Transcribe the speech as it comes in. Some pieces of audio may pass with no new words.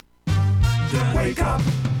The Wake Up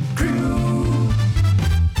Crew.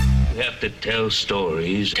 You have to tell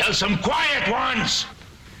stories. Tell some quiet ones!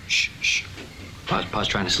 Shh. Pa's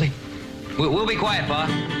trying to sleep. We'll be quiet, Pa.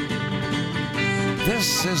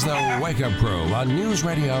 This is the Wake Up Crew on News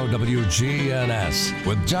Radio WGNS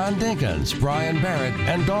with John Dinkins, Brian Barrett,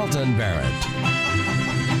 and Dalton Barrett.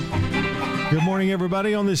 Good morning,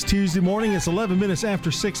 everybody. On this Tuesday morning, it's 11 minutes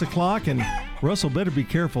after 6 o'clock, and Russell better be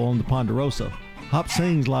careful on the Ponderosa. Hop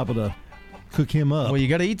Sing's liable to cook him up. Well, you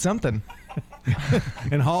got to eat something.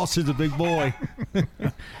 And Hoss is a big boy.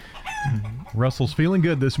 Russell's feeling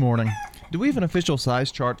good this morning. Do we have an official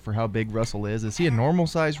size chart for how big Russell is? Is he a normal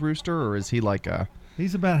size rooster, or is he like a...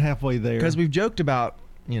 He's about halfway there. Because we've joked about,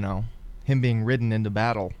 him being ridden into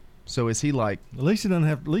battle. So is he like... At least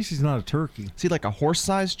he's not a turkey. Is he like a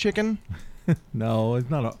horse-sized chicken? No, it's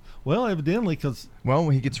not a... Well, evidently, because... Well,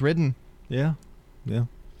 when he gets ridden. Yeah.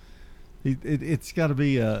 It's got to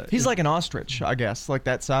be... He's like an ostrich, I guess, like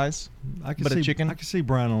that size. A chicken. I can see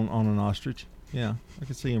Brian on an ostrich. Yeah, I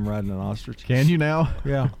can see him riding an ostrich. Can you now?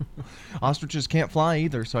 Yeah. Ostriches can't fly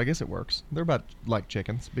either, so I guess it works. They're about like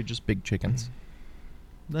chickens, just big chickens.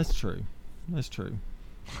 That's true.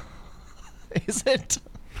 Is it?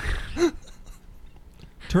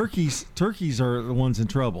 Turkeys are the ones in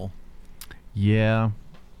trouble. Yeah.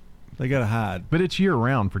 They got to hide. But it's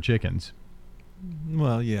year-round for chickens.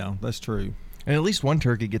 Well, yeah, that's true. And at least one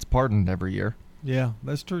turkey gets pardoned every year. Yeah,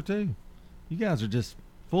 that's true, too. You guys are just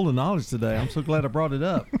full of knowledge today. I'm so glad I brought it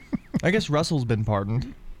up. I guess Russell's been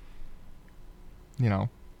pardoned.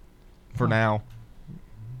 For now.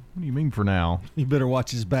 What do you mean for now? He better watch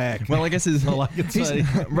his back. Well, I guess all I can say.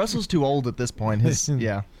 Russell's too old at this point. Meat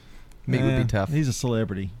would be tough. He's a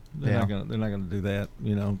celebrity. They're not gonna do that,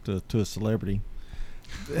 to a celebrity.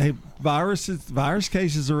 Hey, virus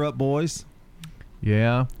cases are up, boys.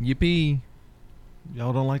 Yeah. Yippee.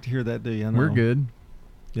 Y'all don't like to hear that, do you? I know. We're good.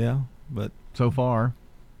 Yeah, but so far,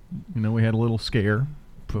 we had a little scare.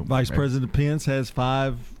 Vice President Pence has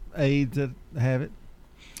 5 aides that have it.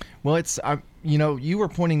 Well, you were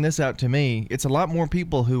pointing this out to me. It's a lot more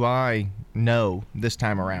people who I know this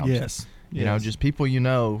time around. Yes. Just people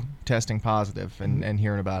testing positive and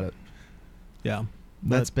hearing about it. Yeah.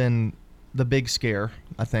 That's been the big scare,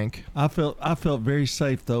 I think. I felt very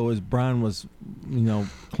safe, though, as Brian was,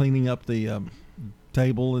 cleaning up the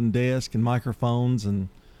table and desk and microphones, and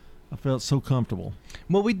I felt so comfortable.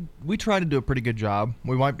 Well, we try to do a pretty good job.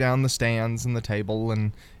 We wipe down the stands and the table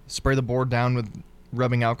and spray the board down with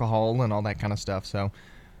rubbing alcohol and all that kind of stuff. So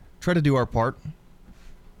try to do our part.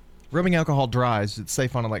 Rubbing alcohol dries. It's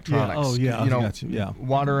safe on electronics. Yeah. Oh, yeah. I got you. Yeah.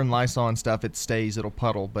 Water and Lysol and stuff, it stays. It'll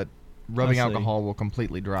puddle. But rubbing alcohol will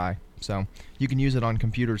completely dry. So you can use it on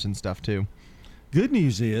computers and stuff, too. Good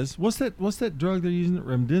news is, what's that drug they're using?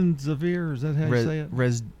 Remdesivir? Is that how you say it?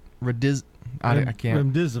 I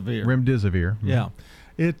can't. Remdesivir. Yeah.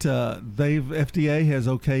 FDA has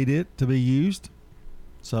okayed it to be used.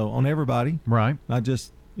 So on everybody. Right. Not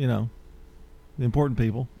just, the important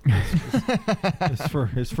people.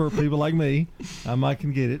 It's for people like me. I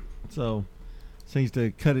can get it. So seems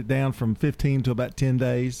to cut it down from 15 to about 10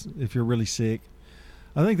 days if you're really sick.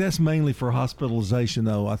 I think that's mainly for hospitalization,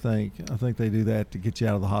 though. I think they do that to get you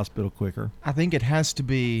out of the hospital quicker. I think it has to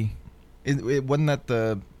be. It wasn't that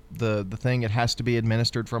the thing. It has to be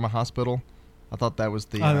administered from a hospital. I thought that was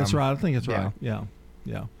the. Oh, that's right. I think that's right. Yeah.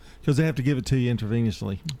 Because they have to give it to you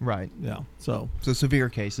intravenously. Right. Yeah. So severe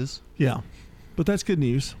cases. Yeah, but that's good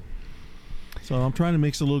news. So I'm trying to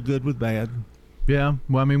mix a little good with bad. Yeah.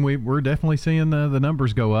 Well, we're definitely seeing the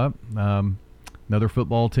numbers go up. Another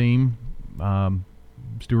football team.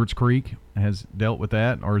 Stewart's Creek has dealt with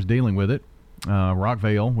that or is dealing with it.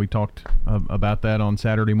 Rockvale, we talked about that on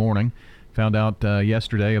Saturday morning. Found out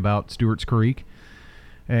yesterday about Stewart's Creek.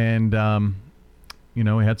 And, we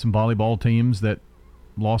had some volleyball teams that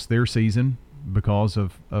lost their season because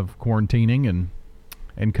of quarantining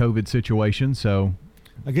and COVID situation. So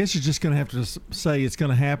I guess you're just going to have to say it's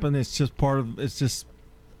going to happen. It's just part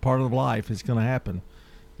of life. It's going to happen.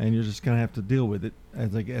 And you're just going to have to deal with it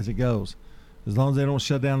as it goes. As long as they don't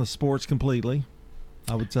shut down the sports completely,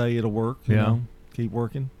 I would say it'll work. You know, keep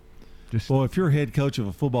working. Well, if you're head coach of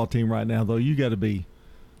a football team right now, though, you got to be,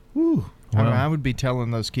 woo. Well, I would be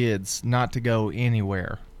telling those kids not to go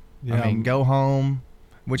anywhere. Yeah. Go home,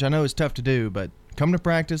 which I know is tough to do, but come to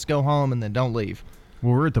practice, go home, and then don't leave.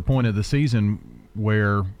 Well, we're at the point of the season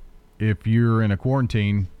where if you're in a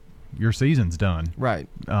quarantine, your season's done. Right.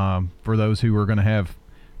 For those who are going to have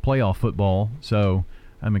playoff football. So,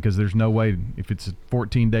 because there's no way, if it's a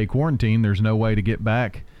 14-day quarantine, there's no way to get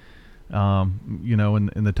back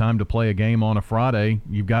in the time to play a game on a Friday,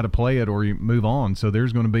 you've got to play it or you move on. So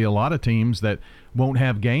there's going to be a lot of teams that won't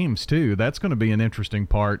have games too. That's going to be an interesting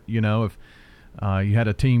part. If you had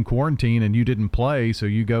a team quarantine and you didn't play, so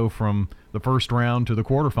you go from the first round to the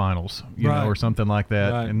quarterfinals, or something like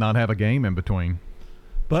that, and not have a game in between.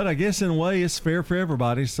 But I guess in a way it's fair for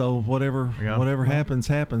everybody. So whatever happens.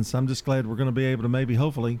 I'm just glad we're going to be able to maybe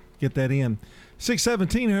hopefully get that in.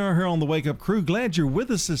 6:17 here on the Wake Up Crew. Glad you're with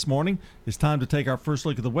us this morning. It's time to take our first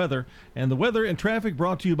look at the weather. And the weather and traffic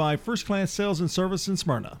brought to you by First Class Sales and Service in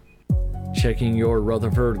Smyrna. Checking your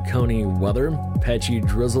Rutherford County weather. Patchy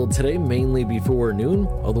drizzle today, mainly before noon.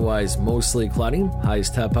 Otherwise, mostly cloudy. Highs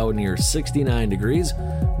top out near 69 degrees.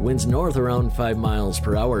 Winds north around 5 miles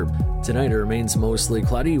per hour. Tonight it remains mostly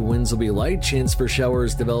cloudy. Winds will be light. Chance for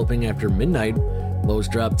showers developing after midnight. Lows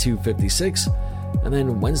drop to 56. And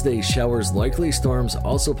then Wednesday, showers likely. Storms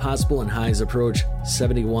also possible and highs approach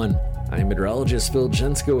 71. I'm meteorologist Phil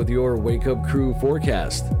Jenska with your Wake Up Crew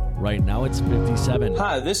forecast. Right now it's 57.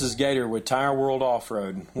 Hi, this is Gator with Tire World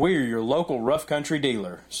Off-Road. We are your local rough country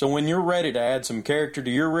dealer. So when you're ready to add some character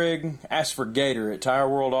to your rig, ask for Gator at Tire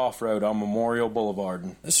World Off-Road on Memorial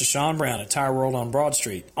Boulevard. This is Sean Brown at Tire World on Broad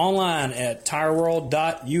Street. Online at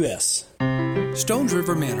tireworld.us. Stones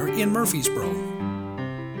River Manor in Murfreesboro.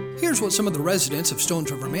 Here's what some of the residents of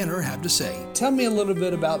Stones River Manor have to say. Tell me a little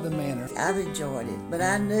bit about the manor. I've enjoyed it, but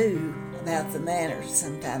I knew about the manor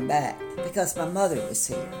some time back because my mother was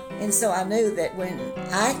here. And so I knew that when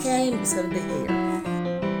I came, it was going to be here.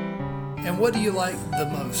 And what do you like the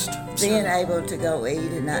most? Being able to go eat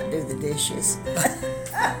and not do the dishes.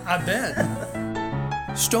 I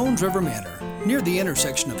bet. Stones River Manor, near the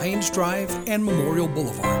intersection of Haynes Drive and Memorial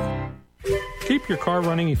Boulevard. Keep your car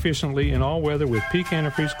running efficiently in all weather with peak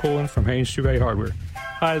antifreeze coolant from Haynes Chevrolet Hardware.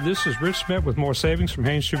 Hi, this is Rich Smith with more savings from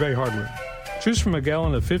Haynes Chevrolet Hardware. Choose from a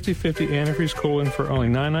gallon of 50/50 antifreeze coolant for only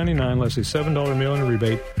 $9.99 less a $7 mail-in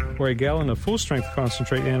rebate, or a gallon of full-strength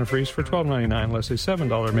concentrate antifreeze for $12.99 less a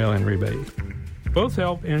 $7 mail-in rebate. Both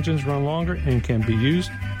help engines run longer and can be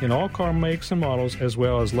used in all car makes and models as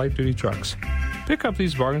well as light-duty trucks. Pick up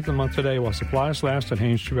these bargains of the month today while supplies last at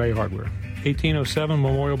Haynes Chevrolet Hardware, 1807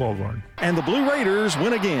 Memorial Boulevard. And the Blue Raiders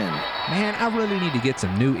win again. Man, I really need to get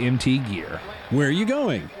some new MT gear. Where are you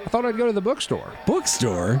going? I thought I'd go to the bookstore.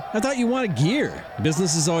 Bookstore? I thought you wanted gear.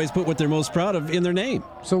 Businesses always put what they're most proud of in their name.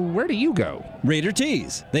 So where do you go? Raider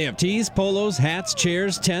Tees. They have tees, polos, hats,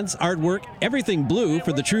 chairs, tents, artwork, everything blue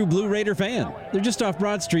for the true Blue Raider fan. They're just off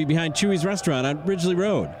Broad Street behind Chewy's Restaurant on Ridgely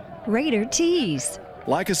Road. Raider Tees.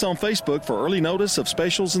 Like us on Facebook for early notice of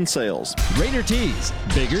specials and sales. Raider Tees.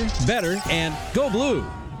 Bigger, better, and go blue.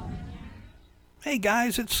 Hey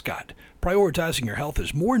guys, it's Scott. Prioritizing your health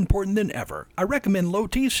is more important than ever. I recommend Low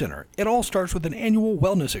T Center. It all starts with an annual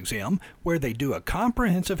wellness exam where they do a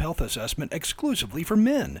comprehensive health assessment exclusively for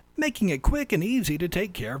men, making it quick and easy to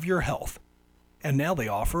take care of your health. And now they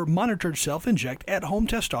offer monitored self-inject at-home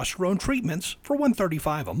testosterone treatments for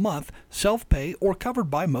 $135 a month, self-pay, or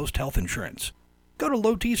covered by most health insurance. Go to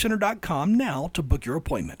lowtcenter.com now to book your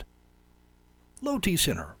appointment. Low T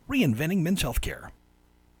Center, reinventing men's healthcare.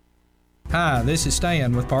 Hi, this is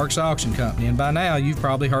Stan with Parks Auction Company, and by now you've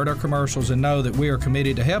probably heard our commercials and know that we are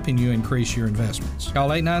committed to helping you increase your investments. Call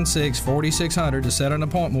 896-4600 to set an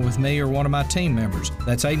appointment with me or one of my team members.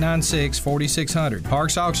 That's 896-4600.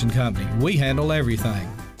 Parks Auction Company. We handle everything.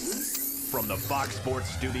 From the Fox Sports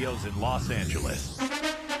Studios in Los Angeles,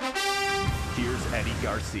 here's Eddie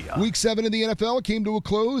Garcia. Week 7 in the NFL came to a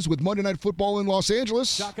close with Monday Night Football in Los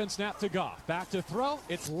Angeles. Shotgun snap to Goff. Back to throw.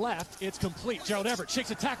 It's left. It's complete. Gerald Everett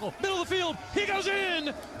shakes a tackle. Middle of the field. He goes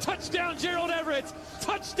in. Touchdown, Gerald Everett.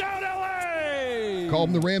 Touchdown, L.A.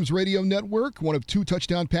 Called from the Rams radio network. One of 2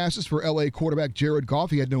 touchdown passes for L.A. quarterback Jared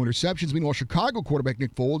Goff. He had no interceptions. Meanwhile, Chicago quarterback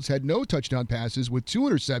Nick Foles had no touchdown passes with 2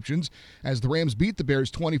 interceptions as the Rams beat the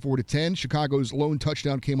Bears 24-10. Chicago's lone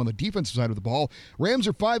touchdown came on the defensive side of the ball. Rams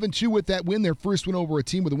are 5-2 with that win. Their first win over a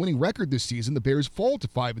team with a winning record this season. The Bears fall to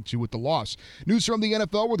 5-2 with the loss. News from the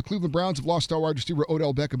NFL where the Cleveland Browns have lost star wide receiver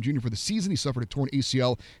Odell Beckham Jr. for the season. He suffered a torn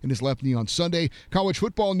ACL in his left knee on Sunday. College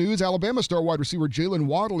football news, Alabama star wide receiver Jalen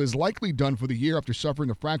Waddle is likely done for the year after suffering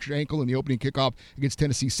a fractured ankle in the opening kickoff against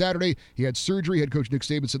Tennessee Saturday. He had surgery. Head coach Nick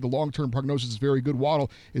Saban said the long-term prognosis is very good. Waddle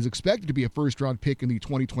is expected to be a first-round pick in the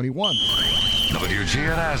 2021.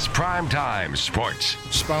 WGNS Primetime Sports.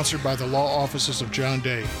 Sponsored by the law offices of John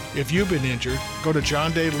Day. If you've been injured, go to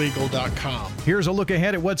johndaylegal.com. Here's a look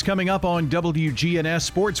ahead at what's coming up on WGNS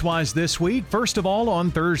Sports-wise this week. First of all,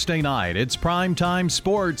 on Thursday night, it's Primetime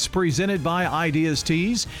Sports presented by Ideas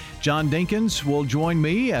Tees. John Dinkins will join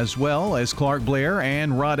me as well as Clark Blair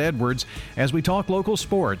and Rod Edwards as we talk local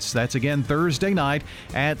sports. That's again Thursday night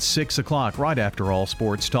at 6 o'clock, right after All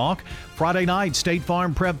Sports Talk. Friday night, State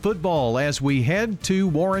Farm Prep football as we head to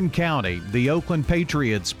Warren County. The Oakland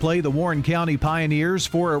Patriots play the Warren County Pioneers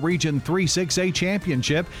for a Region 3-6A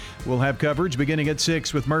championship. We'll have coverage beginning at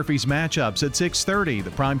 6 with Murphy's matchups at 6:30.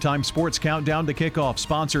 The Primetime Sports Countdown to Kickoff,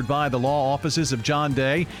 sponsored by the law offices of John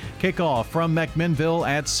Day. Kickoff from McMinnville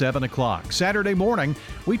at 7 o'clock. Saturday morning,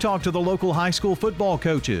 we talk to the local high school football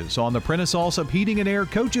coaches on the Prentice Allsup Heating and Air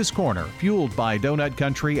Coaches Corner, fueled by Donut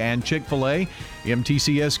Country and Chick-fil-A.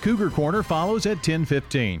 MTCS Cougar Corner follows at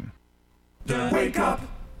 10:15. The Wake Up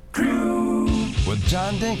Crew with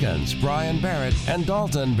John Dinkins, Brian Barrett, and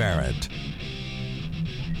Dalton Barrett.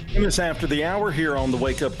 Minutes after the hour here on the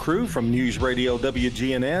Wake Up Crew from News Radio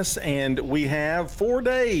WGNS, and we have 4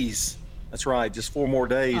 days. That's right, just 4 more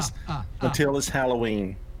days until it's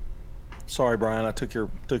Halloween. Sorry, Brian, I took your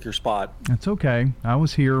spot. That's okay. I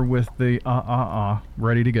was here with the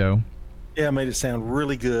ready to go. Yeah, it made it sound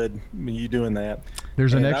really good when you doing that.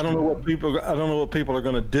 There's an extra. I don't know what people are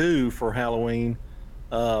going to do for Halloween,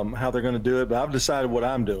 how they're going to do it, but I've decided what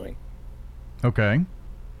I'm doing. Okay.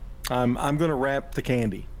 I'm going to wrap the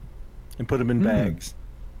candy and put them in bags.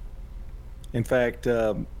 In fact,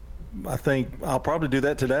 I think I'll probably do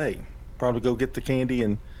that today. Probably go get the candy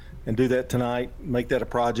and do that tonight. Make that a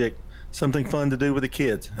project. Something fun to do with the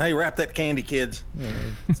kids. Hey, wrap that candy, kids.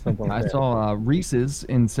 Something like I saw Reese's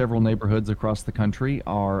in several neighborhoods across the country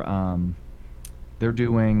are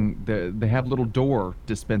they have little door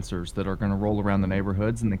dispensers that are going to roll around the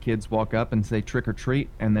neighborhoods, and the kids walk up and say trick or treat,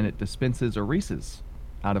 and then it dispenses a Reese's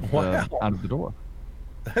out of the door.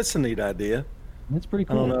 That's a neat idea. It's pretty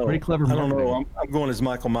cool. I don't know. Pretty clever. I don't know. I'm going as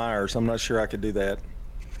Michael Myers. I'm not sure I could do that.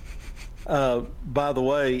 By the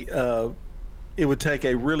way, it would take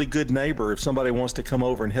a really good neighbor if somebody wants to come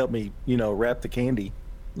over and help me, wrap the candy.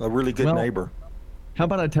 A really good neighbor. How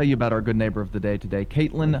about I tell you about our good neighbor of the day today,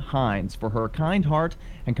 Caitlin Hines. For her kind heart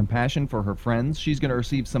and compassion for her friends, she's going to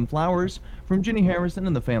receive some flowers from Jenny Harrison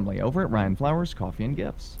and the family over at Ryan Flowers Coffee and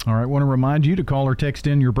Gifts. All right, want to remind you to call or text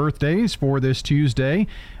in your birthdays for this Tuesday,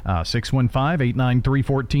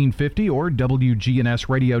 615-893-1450 or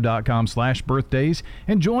WGNSradio.com/birthdays,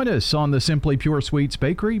 and join us on the Simply Pure Sweets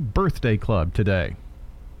Bakery Birthday Club today.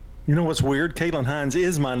 You know what's weird? Caitlin Hines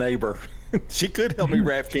is my neighbor. She could help me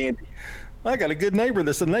wrap candy. I got a good neighbor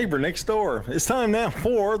that's a neighbor next door. It's time now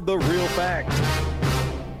for The Real Fact.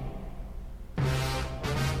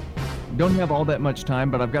 Don't have all that much time,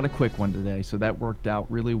 but I've got a quick one today, so that worked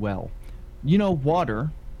out really well. Water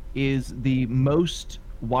is the most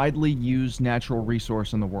widely used natural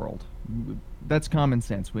resource in the world. That's common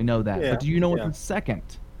sense. We know that. Yeah, but do you know what the second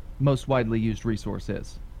most widely used resource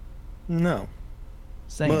is? No.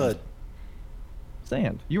 Sand. Mud.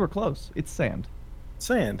 Sand. You were close. It's sand.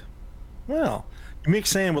 Sand. Well, you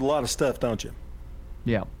mix sand with a lot of stuff, don't you?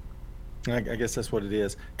 Yeah. I guess that's what it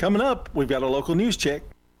is. Coming up, we've got a local news check.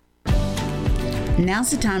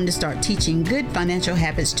 Now's the time to start teaching good financial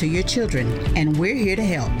habits to your children, and we're here to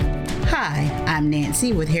help. Hi, I'm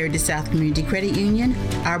Nancy with Heritage South Community Credit Union.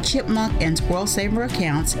 Our Chipmunk and Squirrel Saver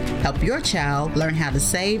accounts help your child learn how to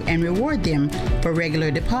save and reward them for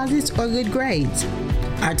regular deposits or good grades.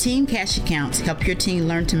 Our Team Cash accounts help your teen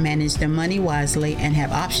learn to manage their money wisely and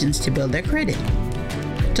have options to build their credit.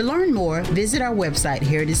 To learn more, visit our website,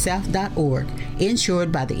 heritagesouth.org,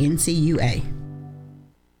 insured by the NCUA.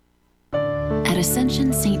 At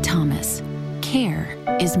Ascension St. Thomas, care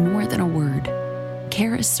is more than a word.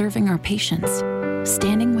 Care is serving our patients,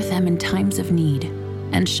 standing with them in times of need,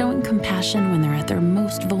 and showing compassion when they're at their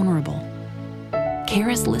most vulnerable. Care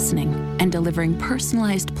is listening and delivering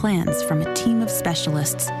personalized plans from a team of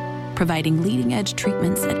specialists, providing leading-edge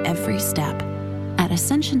treatments at every step. At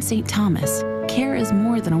Ascension St. Thomas, care is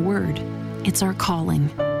more than a word. It's our calling.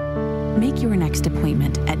 Make your next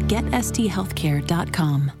appointment at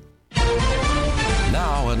GetSTHealthcare.com.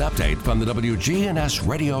 Now an update from the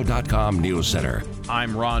WGNSradio.com News Center.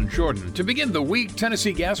 I'm Ron Jordan. To begin the week,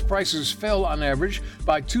 Tennessee gas prices fell on average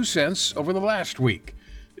by 2 cents over the last week.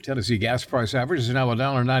 The Tennessee gas price average is now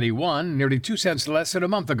 $1.91, nearly 2 cents less than a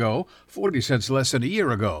month ago, 40 cents less than a year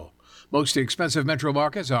ago. Most expensive metro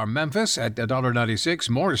markets are Memphis at $1.96,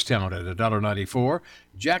 Morristown at $1.94,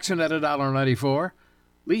 Jackson at $1.94.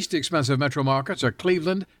 Least expensive metro markets are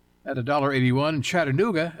Cleveland, at $1.81,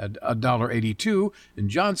 Chattanooga at $1.82, and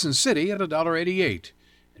Johnson City at $1.88.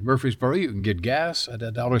 In Murfreesboro, you can get gas at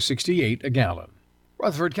 $1.68 a gallon.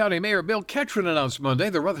 Rutherford County Mayor Bill Ketron announced Monday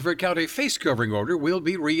the Rutherford County face covering order will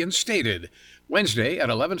be reinstated Wednesday at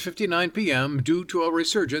 11:59 p.m. due to a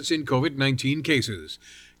resurgence in COVID-19 cases.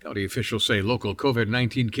 County officials say local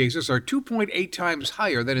COVID-19 cases are 2.8 times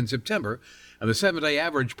higher than in September, and the 7-day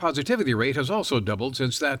average positivity rate has also doubled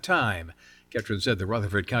since that time. Ketron said the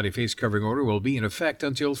Rutherford County face covering order will be in effect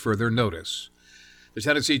until further notice. The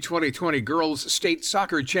Tennessee 2020 Girls State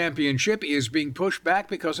Soccer Championship is being pushed back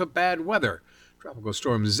because of bad weather. Tropical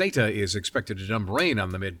storm Zeta is expected to dump rain on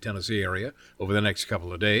the mid-Tennessee area over the next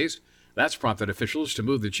couple of days. That's prompted officials to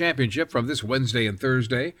move the championship from this Wednesday and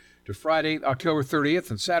Thursday to Friday, October 30th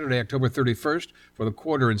and Saturday, October 31st for the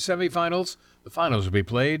quarter and semifinals. The finals will be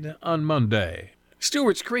played on Monday.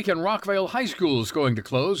 Stewart's Creek and Rockvale High Schools going to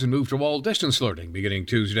close and move to all-distance learning beginning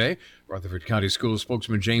Tuesday. Rutherford County School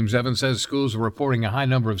spokesman James Evans says schools are reporting a high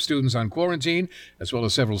number of students on quarantine, as well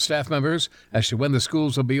as several staff members. As to when the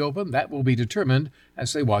schools will be open, that will be determined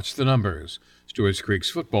as they watch the numbers. Stewart's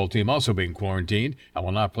Creek's football team also being quarantined and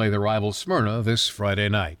will not play their rival Smyrna this Friday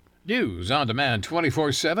night. News on demand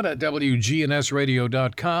 24/7 at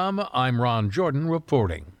WGNSradio.com. I'm Ron Jordan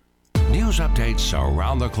reporting. News updates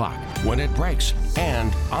around the clock, when it breaks,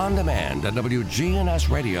 and on demand at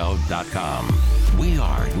WGNSradio.com. We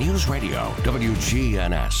are News Radio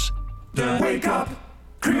WGNS. The Wake Up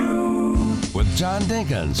Crew. With John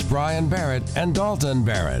Dinkins, Brian Barrett, and Dalton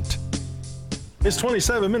Barrett. It's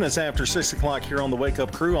 27 minutes after 6 o'clock here on the Wake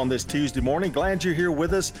Up Crew on this Tuesday morning. Glad you're here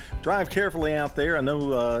with us. Drive carefully out there. I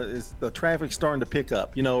know the traffic's starting to pick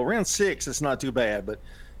up. You know, around 6, it's not too bad, but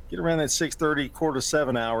get around that 6:30,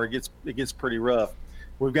 6:45 hour, it gets pretty rough.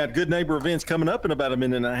 We've got Good Neighbor events coming up in about a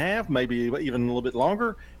minute and a half, maybe even a little bit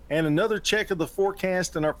longer, and another check of the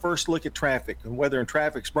forecast and our first look at traffic. And weather and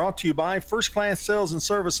traffic's brought to you by First Class Sales and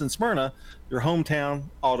Service in Smyrna, your hometown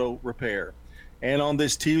auto repair. And on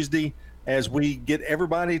this Tuesday, as we get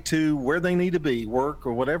everybody to where they need to be, work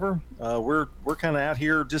or whatever, we're kind of out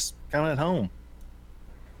here just kind of at home.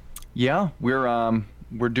 Yeah,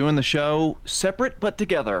 we're doing the show separate but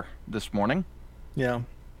together this morning. Yeah.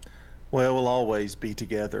 Well, we'll always be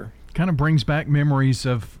together. Kind of brings back memories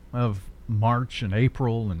of March and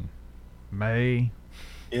April and May.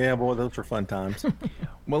 Yeah, boy, those were fun times.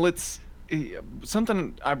 Well, it's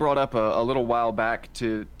something I brought up a little while back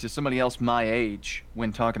to somebody else my age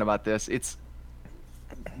when talking about this.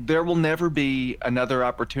 There will never be another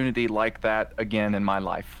opportunity like that again in my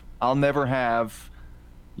life. I'll never have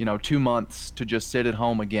 2 months to just sit at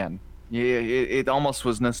home again. It almost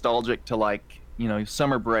was nostalgic to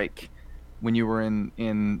summer break when you were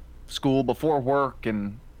in school before work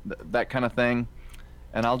and that kind of thing.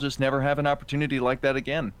 And I'll just never have an opportunity like that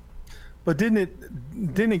again. But didn't it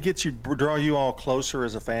draw you all closer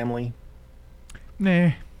as a family?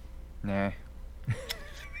 Nah.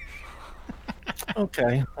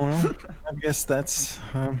 Okay. Well, I guess that's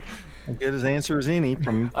as good as answer as any.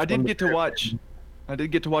 I did get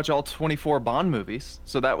to watch all 24 Bond movies,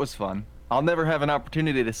 so that was fun. I'll never have an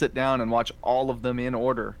opportunity to sit down and watch all of them in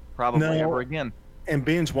order, probably ever again. And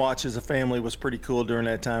binge watch as a family was pretty cool during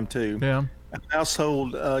that time too. Yeah.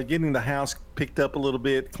 Household, getting the house picked up a little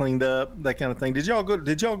bit, cleaned up, that kind of thing. Did y'all go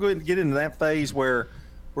and get into that phase where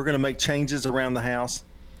we're going to make changes around the house?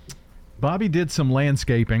 Bobby did some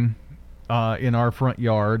landscaping in our front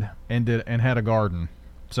yard and had a garden.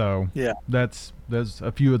 So yeah, there's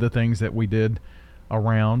a few of the things that we did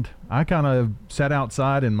around. I kind of sat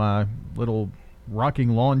outside in my little rocking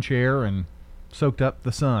lawn chair and soaked up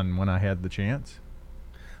the sun when I had the chance.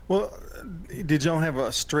 Well, did y'all have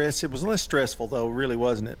a stress? It was less stressful though, really,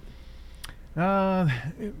 wasn't it?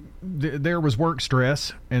 There was work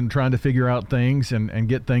stress and trying to figure out things and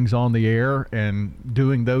get things on the air and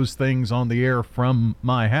doing those things on the air from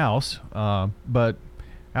my house. But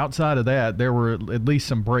outside of that, there were at least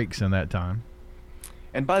some breaks in that time.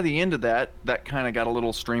 And by the end of that kind of got a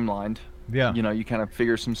little streamlined. Yeah. You kind of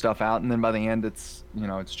figure some stuff out, and then by the end, it's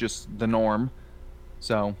just the norm.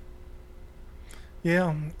 So.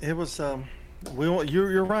 Yeah, it was.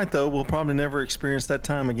 You're right though. We'll probably never experience that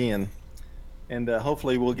time again, and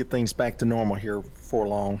hopefully we'll get things back to normal here for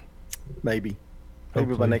long. Maybe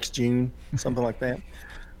by next June, something like that.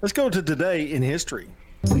 Let's go to today in history.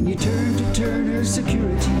 When you turn to Turner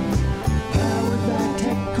Security, powered by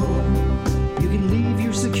TechCore, you can leave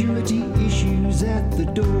your security issues at the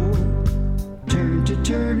door. Turn to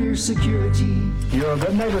Turner Security. You're a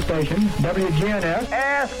good neighbor station, WGNS.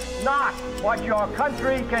 Ask not what your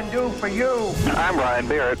country can do for you. I'm Brian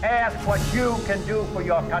Barrett. Ask what you can do for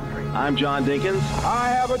your country. I'm John Dinkins. I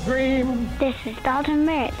have a dream. This is Dalton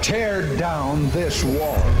Merritt. Tear down this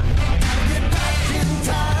wall.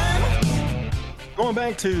 Going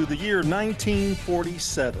back to the year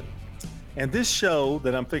 1947. And this show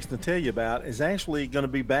that I'm fixing to tell you about is actually going to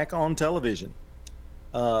be back on television.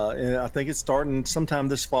 And I think it's starting sometime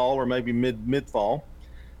this fall or maybe mid-fall.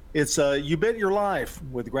 It's You Bet Your Life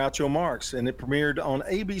with Groucho Marx, and it premiered on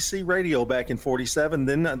ABC Radio back in 47,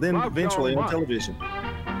 then eventually on television.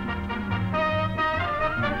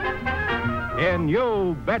 In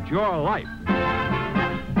You Bet Your Life.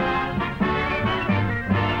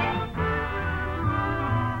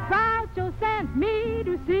 Groucho sent me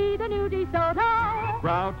to see the new DeSoto.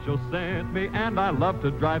 Groucho sent me, and I love to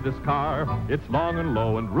drive this car. It's long and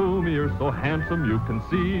low and roomier, so handsome you can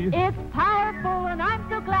see. It's powerful, and I'm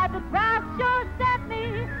so glad that Groucho sent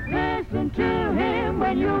me. Listen to him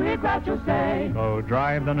when you hear Groucho say, Go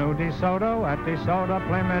drive the new DeSoto at DeSoto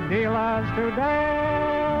Plymouth dealers today.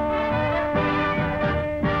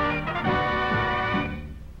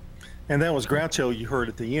 And that was Groucho you heard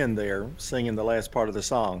at the end there, singing the last part of the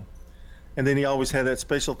song. And then he always had that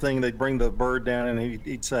special thing. They'd bring the bird down and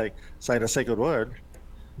he'd say the sacred word.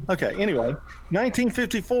 Okay, anyway,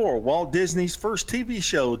 1954, Walt Disney's first TV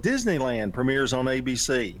show, Disneyland, premieres on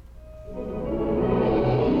ABC.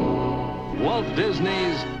 Walt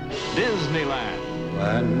Disney's Disneyland.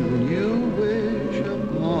 When you wish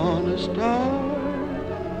upon a star,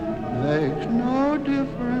 makes no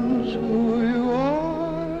difference who you are.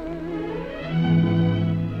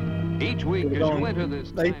 Each week as you enter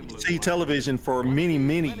this ABC television for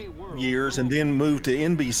many years, and then moved to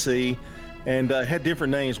NBC, and had different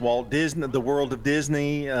names: Walt Disney, The World of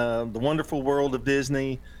Disney, The Wonderful World of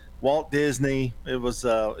Disney, Walt Disney. It was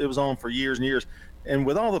on for years and years. And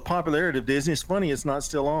with all the popularity of Disney, it's funny it's not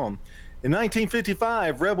still on. In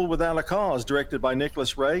 1955, Rebel Without a Cause, directed by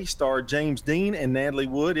Nicholas Ray, starred James Dean and Natalie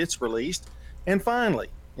Wood. It's released. And finally,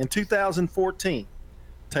 in 2014,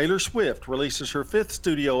 Taylor Swift releases her fifth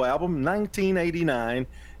studio album, 1989,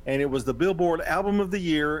 and it was the Billboard Album of the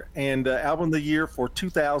Year and Album of the Year for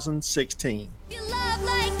 2016.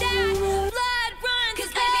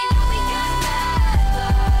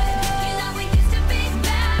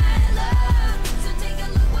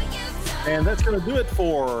 And that's going to do it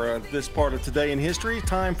for this part of Today in History.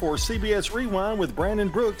 Time for CBS Rewind with Brandon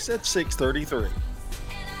Brooks at 6:33.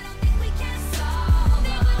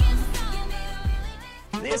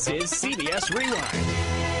 This is CBS Rewind.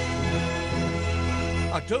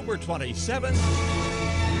 October 27th,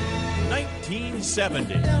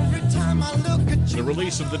 1970. Every time I look at you, the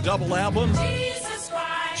release of the double album,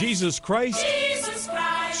 Jesus Christ,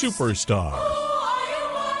 Superstar.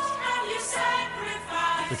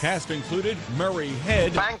 The cast included Murray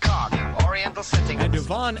Head, Bangkok, Oriental City, and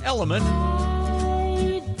Yvonne Elliman.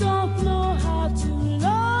 I don't know how to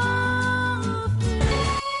love you.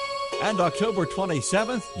 And October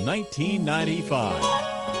 27th,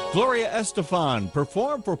 1995. Gloria Estefan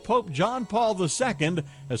performed for Pope John Paul II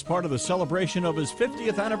as part of the celebration of his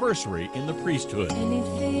 50th anniversary in the priesthood.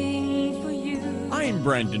 Anything for you. I'm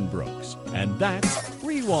Brandon Brooks, and that's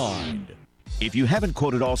Rewind. If you haven't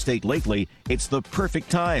quoted Allstate lately, it's the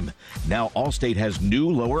perfect time. Now Allstate has new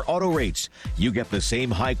lower auto rates. You get the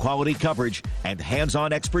same high-quality coverage and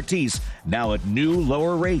hands-on expertise now at new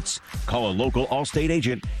lower rates. Call a local Allstate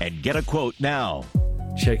agent and get a quote now.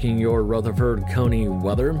 Checking your Rutherford County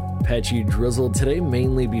weather. Patchy drizzle today,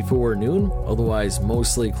 mainly before noon. Otherwise,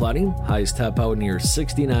 mostly cloudy. Highs top out near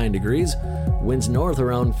 69 degrees. Winds north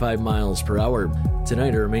around 5 miles per hour.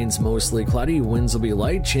 Tonight it remains mostly cloudy. Winds will be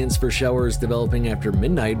light. Chance for showers developing after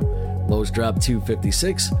midnight. Lows drop to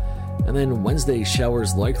 56. And then Wednesday,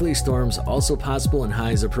 showers likely. Storms also possible and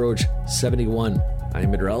highs approach 71.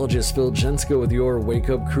 I'm meteorologist Phil Jensko with your Wake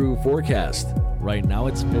Up Crew forecast. Right now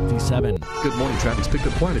it's 57. Good morning. Traffic's picked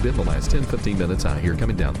up quite a bit in the last 10-15 minutes out here.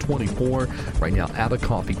 Coming down 24 right now out of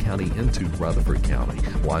Coffee County into Rutherford County.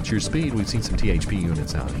 Watch your speed. We've seen some THP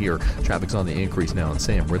units out here. Traffic's on the increase now in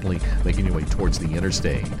Sam Ridley, making your way towards the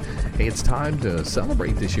interstate. Hey, it's time to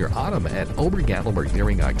celebrate this year autumn at Ober-Gatlinburg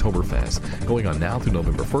during Oktoberfest. Going on now through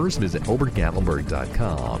November 1st. Visit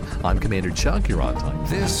obergatlinburg.com. I'm Commander Chuck. You're on time.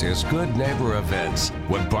 This is Good Neighbor Events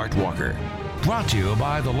with Bart Walker. Brought to you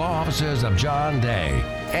by the law offices of John Day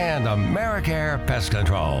and Americare Pest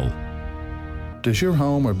Control. Does your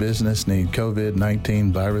home or business need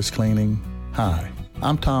COVID-19 virus cleaning? Hi,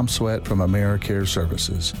 I'm Tom Sweat from AmeriCare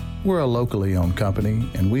Services. We're a locally owned company,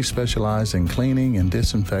 and we specialize in cleaning and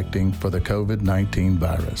disinfecting for the COVID-19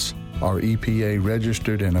 virus. Our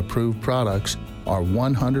EPA-registered and approved products are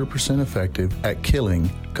 100% effective at killing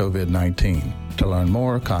COVID-19. To learn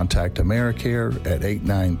more, contact AmeriCare at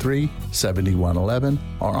 893-7111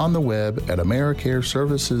 or on the web at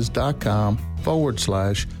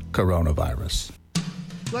americareservices.com/coronavirus.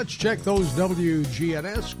 Let's check those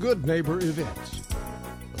WGNS Good Neighbor events.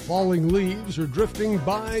 The falling leaves are drifting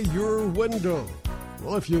by your window.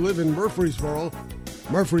 Well, if you live in Murfreesboro,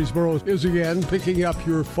 Murfreesboro is again picking up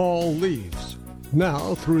your fall leaves,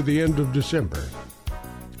 now through the end of December.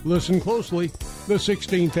 Listen closely. The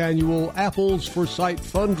 16th annual Apples for Sight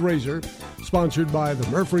fundraiser, sponsored by the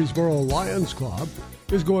Murfreesboro Lions Club,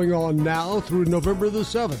 is going on now through November the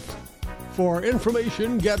 7th. For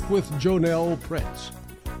information, get with Jonelle Prince.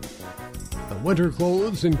 The Winter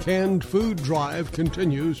Clothes and Canned Food Drive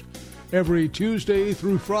continues every Tuesday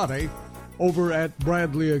through Friday over at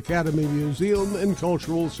Bradley Academy Museum and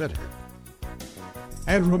Cultural Center.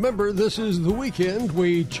 And remember, this is the weekend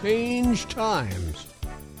we change times.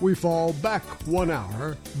 We fall back 1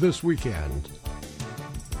 hour this weekend.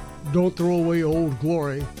 Don't throw away old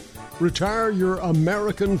glory. Retire your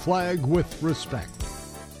American flag with respect.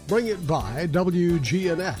 Bring it by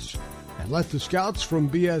WGNS and let the Scouts from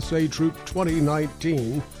BSA Troop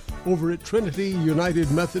 2019 over at Trinity United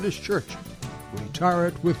Methodist Church retire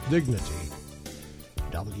it with dignity.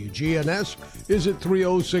 WGNS is at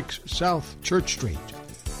 306 South Church Street.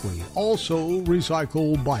 We also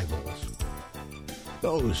recycle Bibles.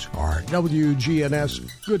 Those are WGNS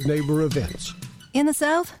Good Neighbor events. In the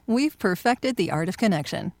South, we've perfected the art of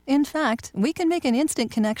connection. In fact, we can make an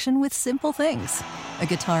instant connection with simple things. A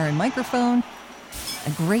guitar and microphone, a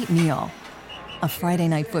great meal, a Friday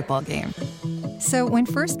night football game. So when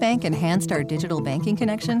First Bank enhanced our digital banking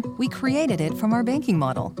connection, we created it from our banking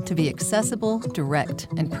model to be accessible, direct,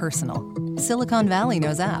 and personal. Silicon Valley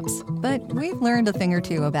knows apps, but we've learned a thing or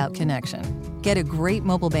two about connection. Get a great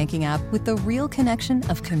mobile banking app with the real connection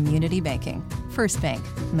of community banking. First Bank,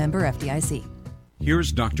 member FDIC.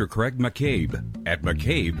 Here's Dr. Craig McCabe at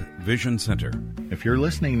McCabe Vision Center. If you're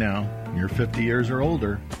listening now, you're 50 years or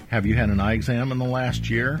older, have you had an eye exam in the last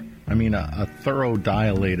year? I mean, a thorough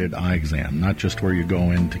dilated eye exam, not just where you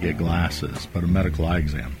go in to get glasses, but a medical eye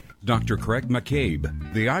exam. Dr. Craig McCabe,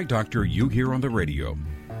 the eye doctor you hear on the radio.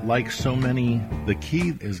 Like so many, the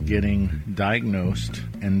key is getting diagnosed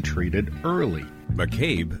and treated early.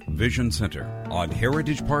 McCabe Vision Center on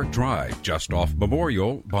Heritage Park Drive, just off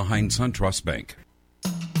Memorial, behind SunTrust Bank.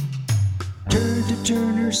 Turn to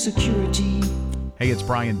Turner Security. Hey, it's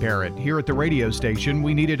Brian Barrett. Here at the radio station,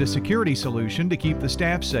 we needed a security solution to keep the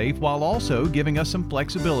staff safe while also giving us some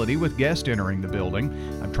flexibility with guests entering the building.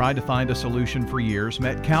 I've tried to find a solution for years,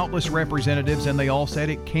 met countless representatives, and they all said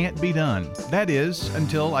it can't be done. That is,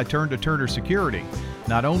 until I turned to Turner Security.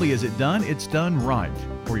 Not only is it done, it's done right.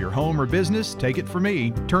 For your home or business, take it from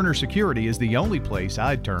me, Turner Security is the only place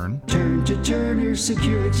I'd turn. Turn to Turner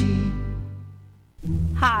Security.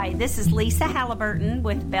 Hi, this is Lisa Halliburton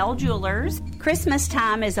with Bell Jewelers. Christmas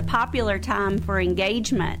time is a popular time for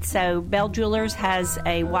engagement, so Bell Jewelers has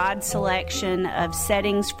a wide selection of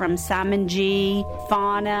settings from Simon G,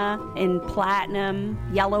 Fauna, in platinum,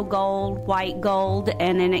 yellow gold, white gold,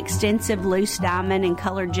 and an extensive loose diamond and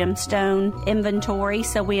colored gemstone inventory.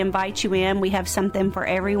 So we invite you in. We have something for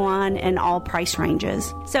everyone in all price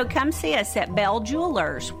ranges. So come see us at Bell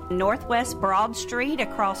Jewelers, Northwest Broad Street,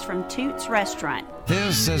 across from Toots Restaurant.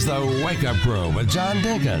 This is the Wake Up Crew with John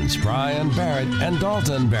Dinkins, Brian Barrett, and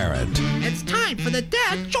Dalton Barrett. It's time for the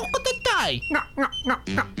dad joke of the day.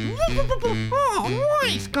 Oh,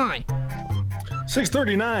 nice guy.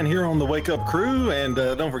 6:39 here on the Wake Up Crew, and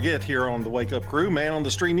don't forget, here on the Wake Up Crew, Man on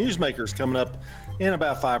the Street Newsmakers coming up in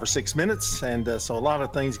about 5 or 6 minutes, and so a lot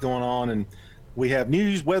of things going on, and we have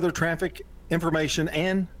news, weather, traffic, information,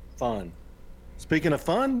 and fun. Speaking of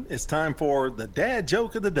fun, it's time for the dad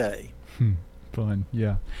joke of the day. Fun,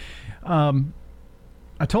 yeah.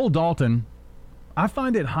 I told Dalton, I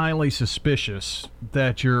find it highly suspicious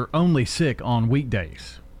that you're only sick on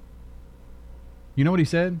weekdays. You know what he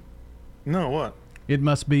said? No, what? It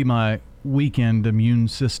must be my weekend immune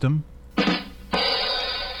system. A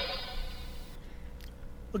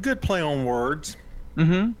good play on words.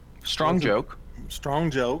 Mm-hmm. Strong joke.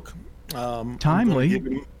 Strong joke.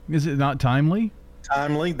 Timely. Is it not timely?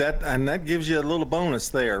 Timely. That gives you a little bonus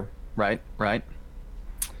there. Right.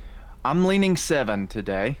 I'm leaning 7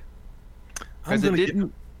 today. Because it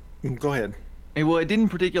didn't. Go ahead. It didn't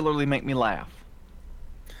particularly make me laugh.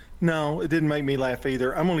 No, it didn't make me laugh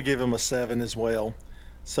either. I'm going to give him a 7 as well.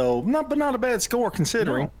 So, not a bad score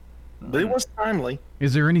considering. No. But it was timely.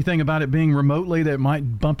 Is there anything about it being remotely that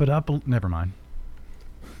might bump it up? Never mind.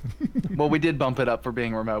 Well, we did bump it up for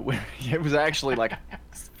being remote. It was actually like a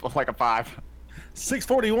 5.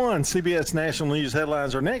 6:41 CBS National News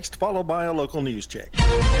headlines are next, followed by a local news check.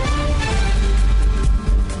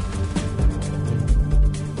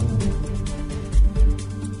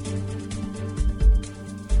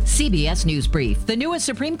 CBS News Brief. The newest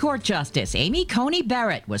Supreme Court Justice, Amy Coney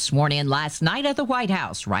Barrett, was sworn in last night at the White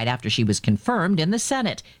House, right after she was confirmed in the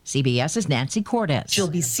Senate. CBS's Nancy Cordes. She'll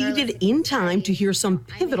be seated in time to hear some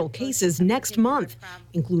pivotal cases next month,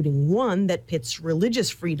 including one that pits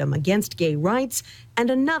religious freedom against gay rights and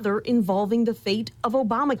another involving the fate of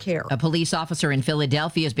Obamacare. A police officer in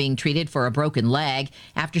Philadelphia is being treated for a broken leg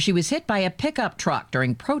after she was hit by a pickup truck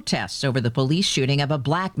during protests over the police shooting of a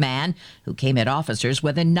black man who came at officers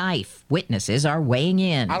with a knife. Witnesses are weighing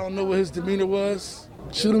in. I don't know what his demeanor was.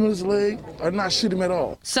 Shoot him in his leg or not shoot him at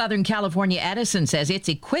all. Southern California Edison says its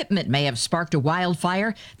equipment may have sparked a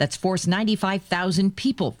wildfire that's forced 95,000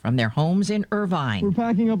 people from their homes in Irvine. We're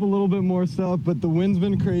packing up a little bit more stuff, but the wind's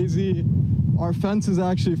been crazy. Our fences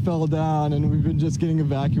actually fell down, and we've been just getting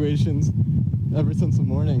evacuations ever since the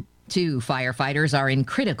morning. 2 firefighters are in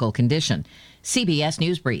critical condition. CBS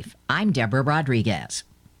News Brief. I'm Deborah Rodriguez.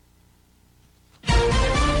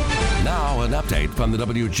 Now an update from the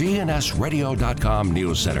WGNSradio.com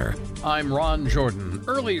News Center. I'm Ron Jordan.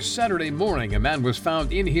 Early Saturday morning, a man was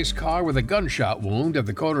found in his car with a gunshot wound at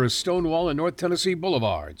the corner of Stonewall and North Tennessee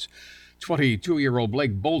Boulevards. 22-year-old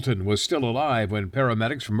Blake Bolton was still alive when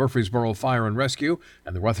paramedics from Murfreesboro Fire and Rescue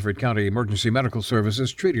and the Rutherford County Emergency Medical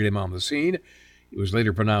Services treated him on the scene. He was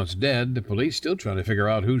later pronounced dead. The police still trying to figure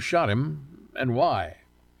out who shot him and why.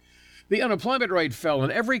 The unemployment rate fell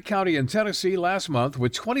in every county in Tennessee last month,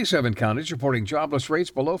 with 27 counties reporting jobless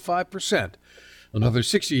rates below 5%. Another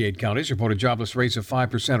 68 counties reported jobless rates of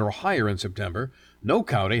 5% or higher in September. No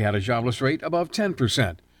county had a jobless rate above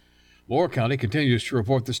 10%. Moore County continues to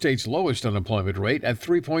report the state's lowest unemployment rate at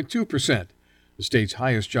 3.2%. The state's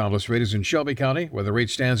highest jobless rate is in Shelby County, where the rate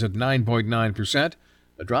stands at 9.9%,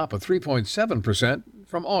 a drop of 3.7%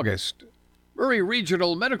 from August. Murray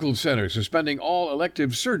Regional Medical Center suspending all elective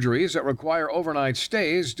surgeries that require overnight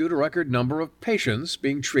stays due to record number of patients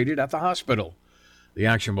being treated at the hospital. The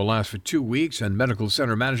action will last for 2 weeks, and medical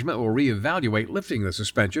center management will reevaluate lifting the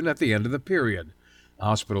suspension at the end of the period. The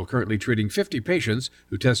hospital currently treating 50 patients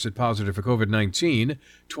who tested positive for COVID-19,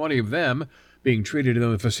 20 of them being treated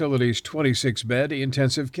in the facility's 26-bed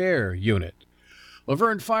intensive care unit.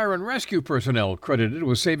 Laverne Fire and Rescue personnel credited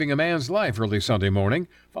with saving a man's life early Sunday morning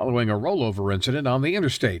following a rollover incident on the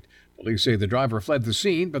interstate. Police say the driver fled the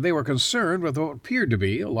scene, but they were concerned with what appeared to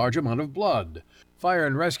be a large amount of blood. Fire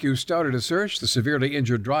and Rescue started a search. The severely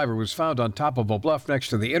injured driver was found on top of a bluff next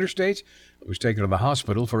to the interstate and was taken to the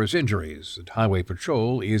hospital for his injuries. The Highway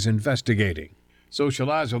Patrol is investigating.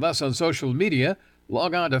 Socialize with us on social media.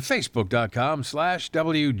 Log on to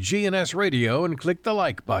Facebook.com/WGNS Radio and click the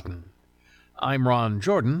like button. I'm Ron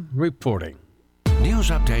Jordan reporting.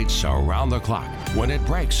 News updates around the clock, when it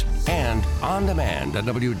breaks, and on demand at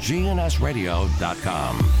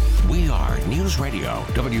WGNSradio.com. We are News Radio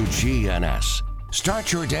WGNS.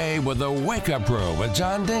 Start your day with the Wake Up Crew with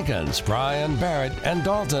John Dinkins, Brian Barrett, and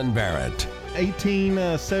Dalton Barrett.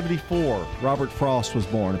 1874, Robert Frost was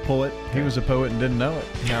born, a poet. He was a poet and didn't know it.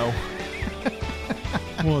 No.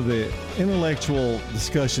 Well, the intellectual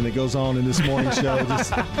discussion that goes on in this morning show.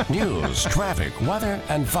 News, traffic, weather,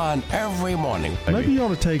 and fun every morning. Maybe you ought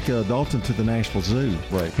to take Dalton to the Nashville Zoo.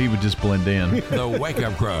 Right. He would just blend in. The Wake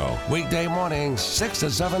Up Crew, weekday mornings, 6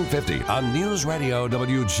 to 7:50 on News Radio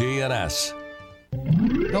WGNS.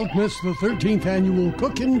 Don't miss the 13th annual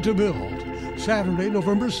Cookin' to Build, Saturday,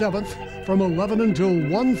 November 7th, from 11 until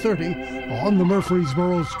 1:30 on the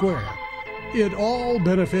Murfreesboro Square. It all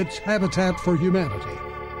benefits Habitat for Humanity.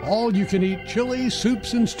 All-you-can-eat chili,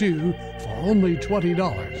 soups, and stew for only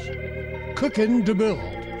 $20. Cookin' to Build,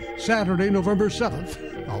 Saturday, November 7th,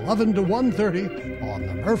 11 to 1:30 on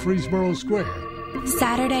the Murfreesboro Square.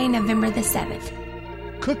 Saturday, November the 7th.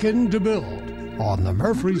 Cookin' to Build on the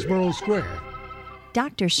Murfreesboro Square.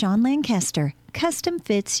 Dr. Sean Lancaster custom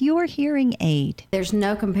fits your hearing aid. There's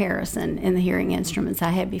no comparison in the hearing instruments I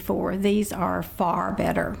had before. These are far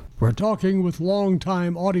better. We're talking with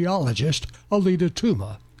longtime audiologist Alita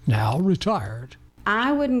Tuma, now retired.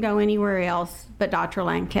 I wouldn't go anywhere else but Dr.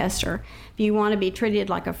 Lancaster. If you want to be treated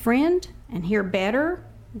like a friend and hear better,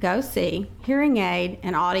 go see Hearing Aid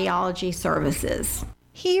and Audiology Services.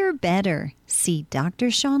 Hear better. See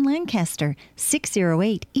Dr. Sean Lancaster,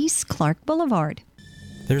 608 East Clark Boulevard.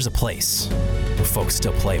 There's a place where folks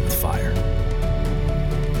still play with fire.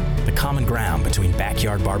 the common ground between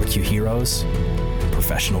backyard barbecue heroes and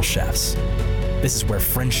professional chefs. This is where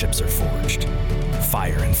friendships are forged,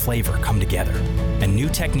 fire and flavor come together, and new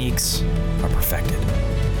techniques are perfected.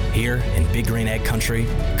 Here in Big Green Egg Country,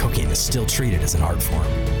 cooking is still treated as an art form.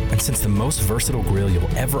 And since the most versatile grill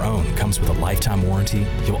you'll ever own comes with a lifetime warranty,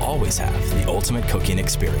 you'll always have the ultimate cooking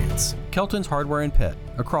experience. Kelton's Hardware and Pet,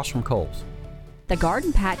 across from Kohl's. The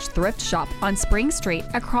Garden Patch Thrift Shop on Spring Street,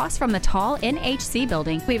 across from the tall NHC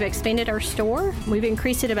building. We've expanded our store. We've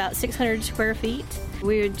increased it about 600 square feet.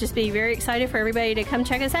 We would just be very excited for everybody to come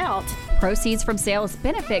check us out. Proceeds from sales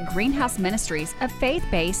benefit Greenhouse Ministries, a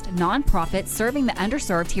faith-based nonprofit serving the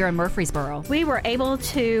underserved here in Murfreesboro. We were able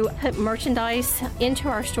to put merchandise into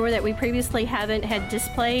our store that we previously haven't had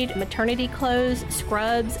displayed: maternity clothes,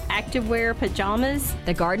 scrubs, activewear, pajamas.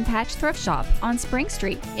 The Garden Patch Thrift Shop on Spring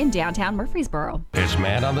Street in downtown Murfreesboro. It's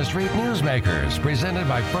Man on the Street Newsmakers, presented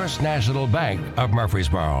by First National Bank of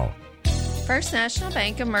Murfreesboro. First National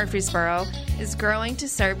Bank of Murfreesboro is growing to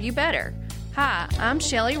serve you better. Hi, I'm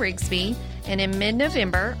Shelley Rigsby, and in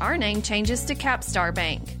mid-November, our name changes to Capstar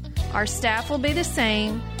Bank. Our staff will be the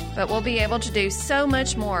same, but we'll be able to do so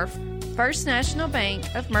much more. First National Bank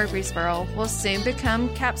of Murfreesboro will soon become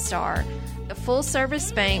Capstar, a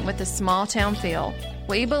full-service bank with a small-town feel.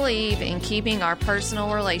 We believe in keeping our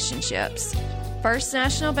personal relationships. First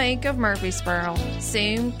National Bank of Murfreesboro,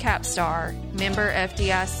 soon Capstar, member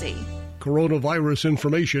FDIC. Coronavirus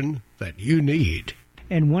information that you need.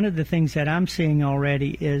 And one of the things that I'm seeing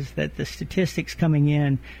already is that the statistics coming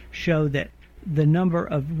in show that the number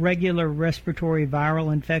of regular respiratory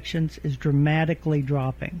viral infections is dramatically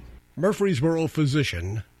dropping. Murfreesboro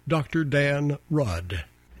physician Dr. Dan Rudd.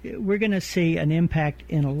 We're going to see an impact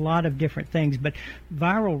in a lot of different things, but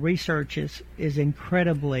viral research is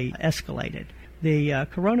incredibly escalated. The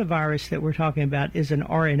coronavirus that we're talking about is an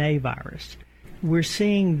RNA virus. We're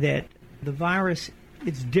seeing that the virus,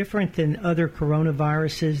 it's different than other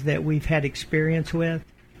coronaviruses that we've had experience with.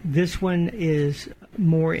 This one is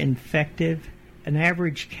more infective. An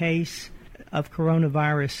average case of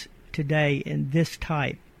coronavirus today in this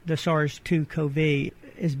type, the SARS-2-CoV,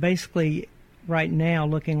 is basically right now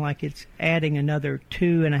looking like it's adding another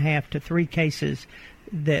 2.5 to 3 cases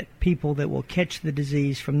that people that will catch the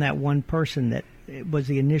disease from that one person that was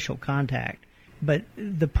the initial contact. But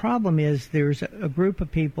the problem is there's a group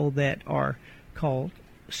of people that are called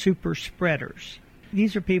super spreaders.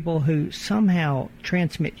 These are people who somehow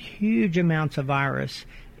transmit huge amounts of virus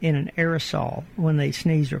in an aerosol when they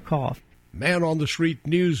sneeze or cough. Man on the Street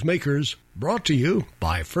Newsmakers, brought to you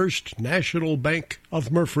by First National Bank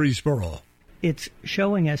of Murfreesboro. It's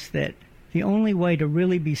showing us that the only way to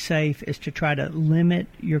really be safe is to try to limit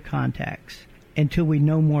your contacts until we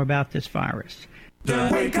know more about this virus. The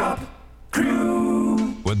Wake Up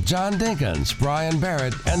Crew with John Dinkins, Brian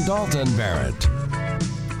Barrett, and Dalton Barrett.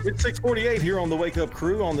 It's 6:48 here on the Wake Up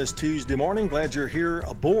Crew on this Tuesday morning. Glad you're here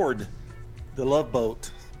aboard the Love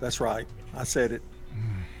Boat. That's right, I said it.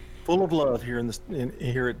 Full of love here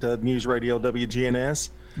here at News Radio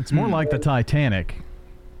WGNS. It's more like the Titanic.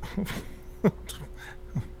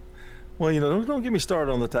 Well, don't get me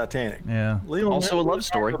started on the Titanic. Yeah. Also a love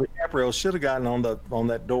story. DiCaprio should have gotten on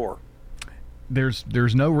that door.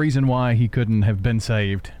 There's no reason why he couldn't have been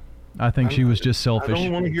saved. I think she was just selfish. I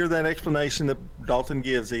don't want to hear that explanation that Dalton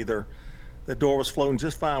gives either. The door was floating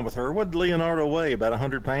just fine with her. What did Leonardo weigh? About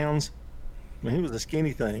 100 pounds? I mean, he was a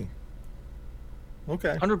skinny thing.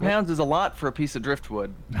 Okay. 100 pounds is a lot for a piece of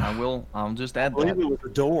driftwood. I'll just add that. I believe it was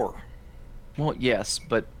a door. Well, yes,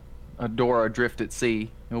 but a door adrift at sea,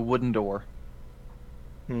 a wooden door.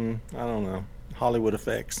 I don't know. Hollywood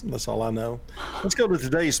effects. That's all I know. Let's go to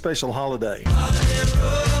today's special holiday.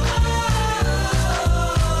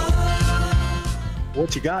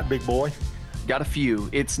 What you got, big boy? Got a few.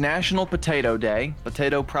 It's National Potato Day.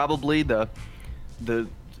 Potato, probably the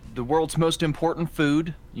world's most important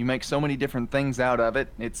food. You make so many different things out of it.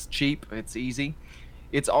 It's cheap. It's easy.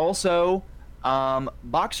 It's also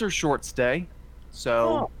Boxer Shorts Day.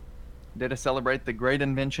 So did I celebrate the great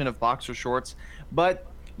invention of boxer shorts? But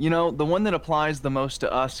the one that applies the most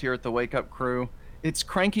to us here at the Wake Up Crew, it's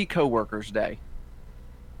Cranky Coworkers Day.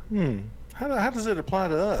 How does it apply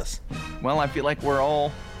to us? Well, I feel like we're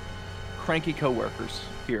all cranky coworkers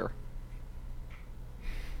here.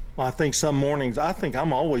 Well, I think some mornings,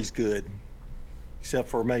 I'm always good, except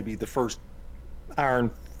for maybe the first hour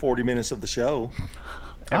and 40 minutes of the show.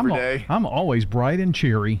 Every day. I'm always bright and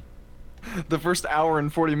cheery. The first hour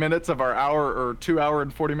and 40 minutes of our hour or 2 hour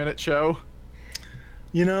and 40 minute show.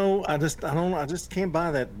 I just can't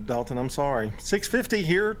buy that, Dalton. I'm sorry. 6:50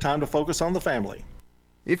 here. Time to focus on the family.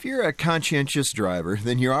 If you're a conscientious driver,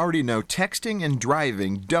 then you already know texting and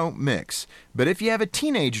driving don't mix. But if you have a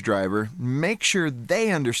teenage driver, make sure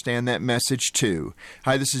they understand that message too.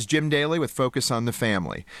 Hi, this is Jim Daly with Focus on the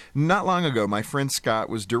Family. Not long ago, my friend Scott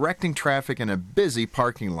was directing traffic in a busy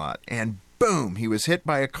parking lot, and boom, he was hit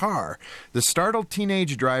by a car. The startled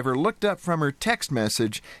teenage driver looked up from her text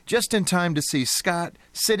message just in time to see Scott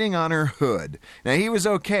sitting on her hood. Now, he was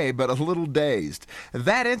okay, but a little dazed.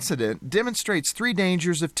 That incident demonstrates 3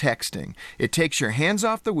 dangers of texting. It takes your hands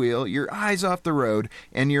off the wheel, your eyes off the road,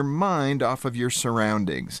 and your mind off of your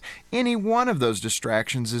surroundings. Any one of those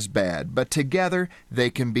distractions is bad, but together they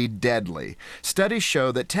can be deadly. Studies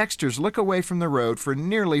show that texters look away from the road for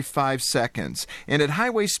nearly 5 seconds, and at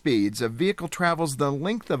highway speeds, a vehicle travels the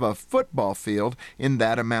length of a football field in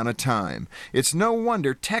that amount of time. It's no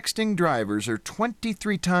wonder texting drivers are 23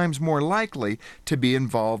 times more likely to be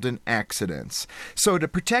involved in accidents. So to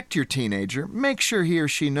protect your teenager, make sure he or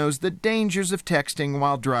she knows the dangers of texting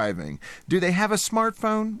while driving. Do they have a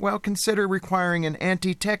smartphone? Well, consider requiring an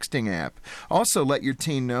anti-texting app. Also, let your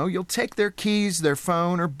teen know you'll take their keys, their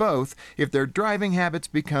phone, or both if their driving habits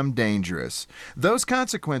become dangerous. Those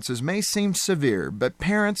consequences may seem severe, but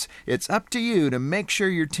parents, it's up to you to make sure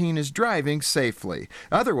your teen is driving safely.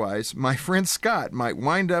 Otherwise, my friend Scott might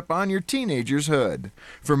wind up on your teenager's hood.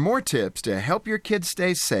 For more tips to help your kids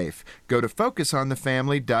stay safe, go to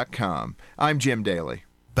FocusOnTheFamily.com. I'm Jim Daly.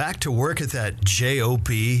 Back to work at that job,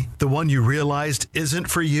 the one you realized isn't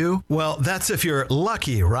for you? Well, that's if you're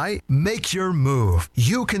lucky, right? Make your move.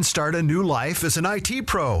 You can start a new life as an IT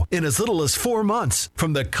pro in as little as 4 months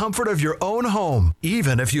from the comfort of your own home,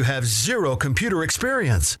 even if you have 0 computer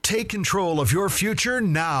experience. Take control of your future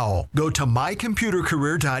now. Go to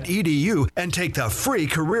mycomputercareer.edu and take the free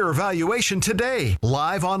career evaluation today.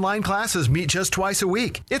 Live online classes meet just twice a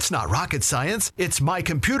week. It's not rocket science. It's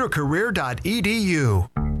mycomputercareer.edu.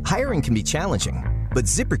 Hiring can be challenging, but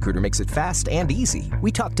ZipRecruiter makes it fast and easy.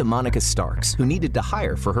 We talked to Monica Starks, who needed to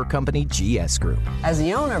hire for her company, GS Group. As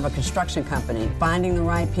the owner of a construction company, finding the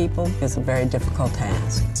right people is a very difficult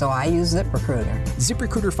task. So I use ZipRecruiter.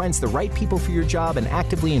 ZipRecruiter finds the right people for your job and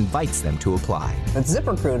actively invites them to apply. With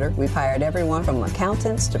ZipRecruiter, we've hired everyone from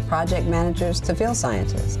accountants to project managers to field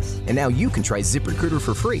scientists. And now you can try ZipRecruiter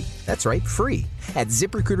for free. That's right, free. At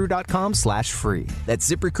ZipRecruiter.com/free. That's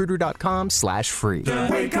ZipRecruiter.com/free. The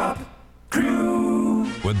Wake Up Crew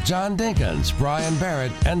with John Dinkins, Brian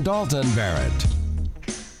Barrett, and Dalton Barrett.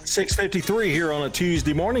 6:53 here on a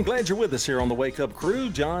Tuesday morning. Glad you're with us here on the Wake Up Crew.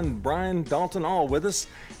 John, Brian, Dalton, all with us.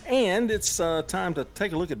 And it's time to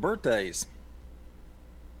take a look at birthdays.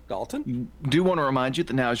 Dalton? Do want to remind you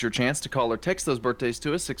that now is your chance to call or text those birthdays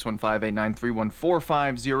to us,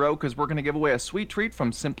 615-893-1450, because we're going to give away a sweet treat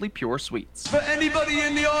from Simply Pure Sweets. For anybody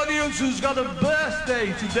in the audience who's got a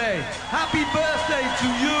birthday today, happy birthday to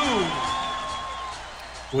you!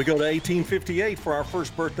 We go to 1858 for our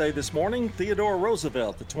first birthday this morning. Theodore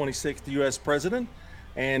Roosevelt, the 26th U.S. president,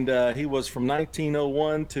 and he was from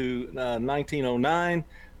 1901 to 1909,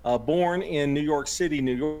 born in New York City,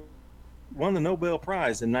 New York. Won the Nobel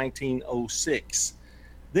Prize in 1906.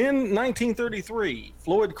 Then 1933,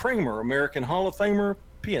 Floyd Kramer, American Hall of Famer,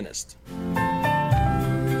 pianist.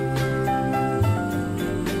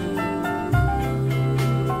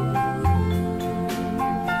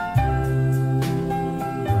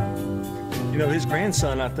 You know, his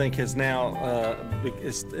grandson, I think, has now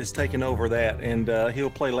is taken over that, and he'll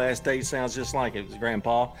play Last Day Sounds just like it was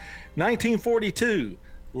grandpa. 1942,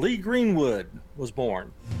 Lee Greenwood was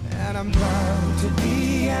born. And I'm proud to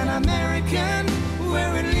be an American,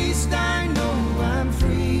 where at least I know I'm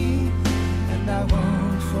free, and I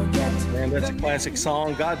won't forget. And that's a classic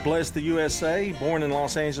song, God Bless the USA, born in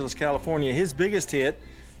Los Angeles, California. His biggest hit,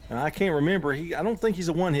 and I can't remember, I don't think he's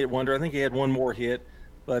a one-hit wonder. I think he had one more hit,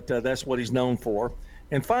 but that's what he's known for.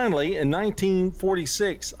 And finally, in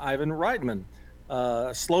 1946, Ivan Reitman,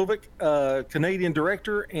 Slovak Canadian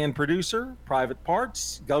director and producer, Private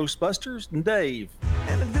Parts, Ghostbusters, and Dave.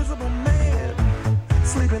 An invisible man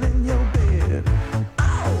sleeping in your bed.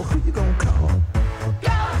 Oh, who you gonna call?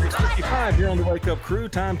 6:55 here on the Wake Up Crew.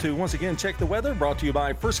 Time to once again check the weather. Brought to you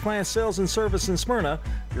by First Class Sales and Service in Smyrna,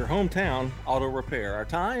 your hometown auto repair. Our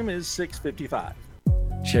time is 6:55.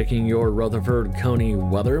 Checking your Rutherford County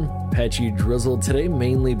weather. Patchy drizzle today,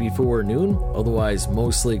 mainly before noon. Otherwise,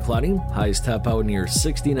 mostly cloudy. Highs top out near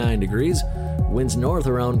 69 degrees. Winds north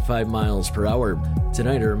around 5 miles per hour.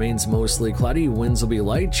 Tonight it remains mostly cloudy. Winds will be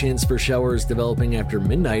light. Chance for showers developing after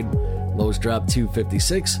midnight. Lows drop to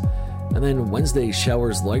 56. And then Wednesday,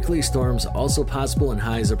 showers likely. Storms also possible and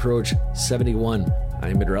highs approach 71.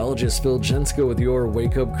 I'm meteorologist Phil Jenska with your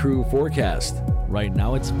Wake Up Crew forecast. Right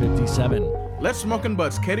now it's 57. Let Smokin'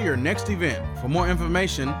 Butts cater your next event. For more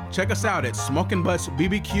information, check us out at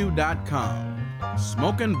SmokinButtsBBQ.com.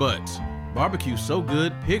 Smokin' Butts. Barbecue so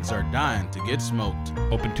good, pigs are dying to get smoked.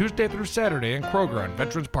 Open Tuesday through Saturday in Kroger on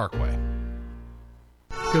Veterans Parkway.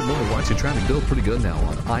 Good morning. Watching traffic build pretty good now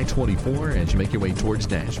on I-24 as you make your way towards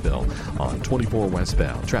Nashville on 24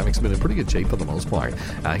 westbound. Traffic's been in pretty good shape for the most part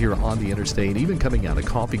here on the interstate. Even coming out of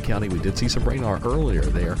Coffee County, we did see some rain earlier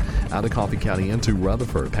there out of Coffee County into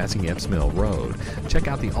Rutherford, passing Epps Mill Road. Check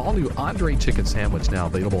out the all-new Andre Chicken Sandwich now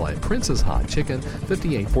available at Princess Hot Chicken,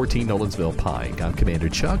 5814 Nolensville Pike. I'm Commander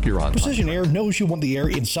Chuck. You're on. Precision Air knows you want the air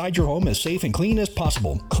inside your home as safe and clean as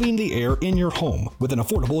possible. Clean the air in your home with an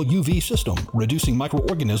affordable UV system, reducing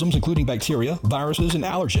microorganisms including bacteria, viruses, and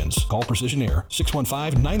allergens. Call Precision Air,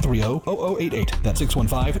 615-930-0088. That's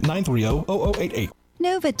 615-930-0088.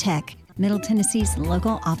 Novatech, Middle Tennessee's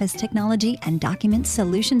local office technology and document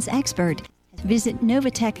solutions expert. Visit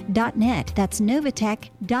Novatech.net. That's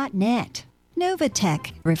Novatech.net.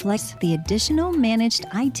 Novatech reflects the additional managed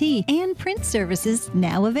IT and print services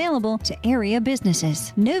now available to area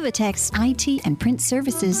businesses. Novatech's IT and print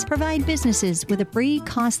services provide businesses with a free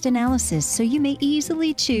cost analysis so you may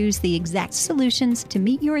easily choose the exact solutions to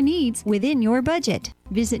meet your needs within your budget.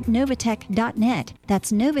 Visit Novatech.net.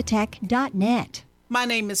 That's Novatech.net. My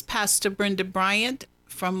name is Pastor Brenda Bryant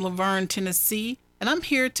from Laverne, Tennessee, and I'm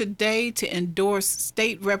here today to endorse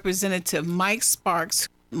State Representative Mike Sparks.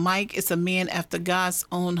 Mike is a man after God's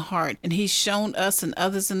own heart, and he's shown us and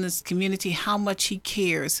others in this community how much he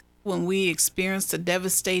cares. When we experienced a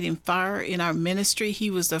devastating fire in our ministry, he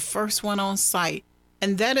was the first one on site,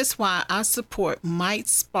 and that is why I support Mike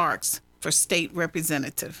Sparks for state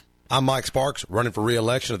representative. I'm Mike Sparks, running for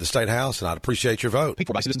re-election at the State House, and I'd appreciate your vote. Paid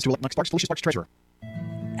for by citizens to elect Mike Sparks, Felicia Sparks, Treasurer.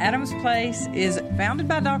 Adams Place is founded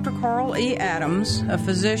by Dr. Carl E. Adams, a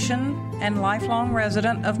physician and lifelong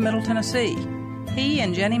resident of Middle Tennessee. He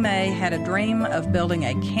and Jenny May had a dream of building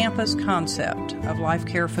a campus concept of life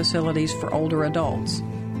care facilities for older adults.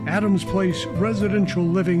 Adams Place Residential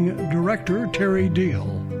Living Director Terry Deal.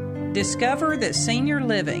 Discover that senior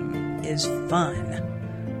living is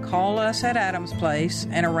fun. Call us at Adams Place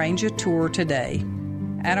and arrange a tour today.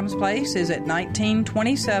 Adams Place is at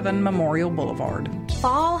 1927 Memorial Boulevard.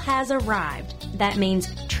 Fall has arrived. That means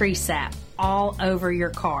tree sap all over your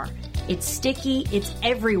car. It's sticky, it's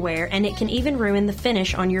everywhere, and it can even ruin the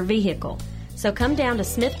finish on your vehicle. So come down to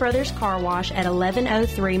Smith Brothers Car Wash at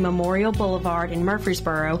 1103 Memorial Boulevard in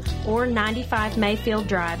Murfreesboro or 95 Mayfield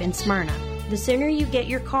Drive in Smyrna. The sooner you get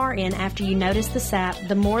your car in after you notice the sap,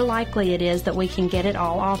 the more likely it is that we can get it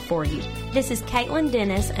all off for you. This is Caitlin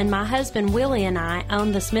Dennis, and my husband Willie and I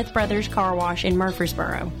own the Smith Brothers Car Wash in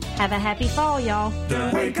Murfreesboro. Have a happy fall, y'all. The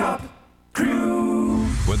Wake Up Crew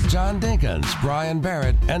with John Dinkins, Brian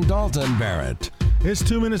Barrett, and Dalton Barrett. It's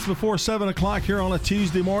 2 minutes before 7 o'clock here on a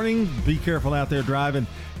Tuesday morning. Be careful out there driving,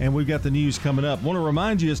 and we've got the news coming up. Want to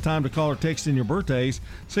remind you it's time to call or text in your birthdays,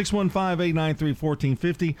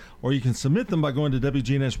 615-893-1450, or you can submit them by going to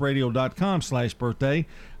WGNSradio.com/birthday.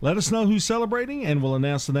 Let us know who's celebrating, and we'll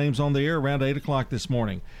announce the names on the air around 8 o'clock this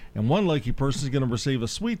morning. And one lucky person is going to receive a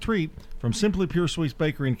sweet treat from Simply Pure Sweets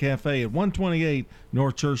Bakery and Cafe at 128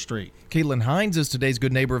 North Church Street. Caitlin Hines is today's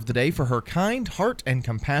Good Neighbor of the Day for her kind heart and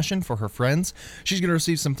compassion for her friends. She's going to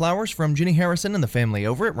receive some flowers from Ginny Harrison and the family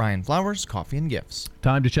over at Ryan Flowers Coffee and Gifts.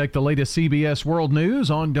 Time to check the latest CBS World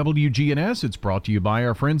News on WGNS. It's brought to you by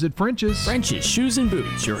our friends at French's. French's Shoes and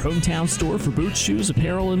Boots, your hometown store for boots, shoes,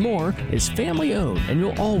 apparel, and more, is family owned, and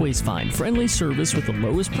you'll always find friendly service with the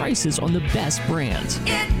lowest prices on the best brands.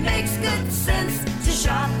 It makes good sense to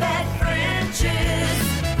shop at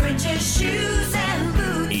French's. French's Shoes and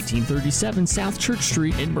Boots. 1837 South Church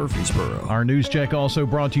Street in Murfreesboro. Our news check also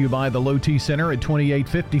brought to you by the Low T Center at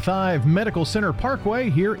 2855 Medical Center Parkway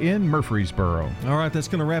here in Murfreesboro. All right, that's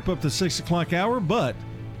going to wrap up the 6 o'clock hour, but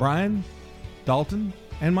Brian, Dalton,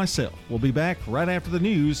 and myself will be back right after the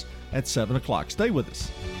news at 7 o'clock. Stay with us.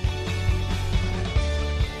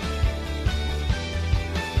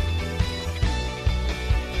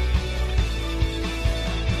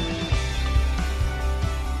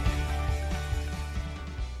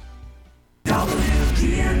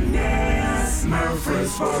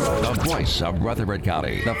 The voice of Rutherford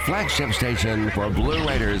County, the flagship station for Blue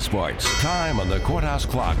Raiders sports. Time on the courthouse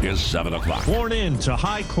clock is 7 o'clock. Sworn in to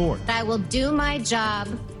high court. I will do my job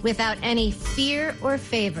without any fear or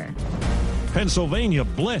favor. Pennsylvania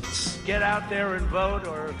Blitz. Get out there and vote,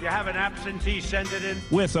 or if you have an absentee, send it in.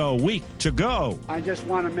 With a week to go. I just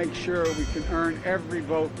want to make sure we can earn every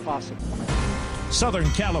vote possible. Southern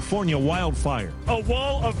California wildfire. A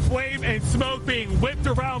wall of flame and smoke being whipped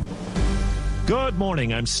around. Good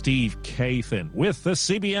morning, I'm Steve Kathan with the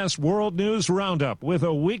CBS World News Roundup. With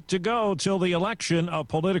a week to go till the election, a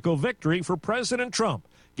political victory for President Trump,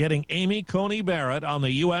 getting Amy Coney Barrett on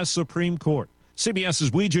the U.S. Supreme Court. CBS's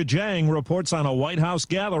Weijia Jiang reports on a White House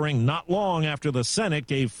gathering not long after the Senate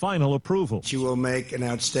gave final approval. She will make an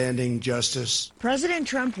outstanding justice. President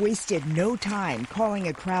Trump wasted no time calling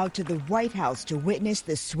a crowd to the White House to witness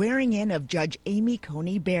the swearing in of Judge Amy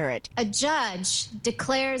Coney Barrett. A judge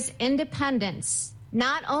declares independence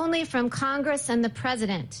not only from Congress and the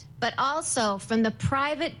president, but also from the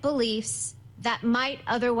private beliefs that might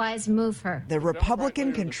otherwise move her. The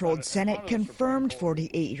Republican-controlled Senate confirmed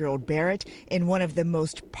 48-year-old Barrett in one of the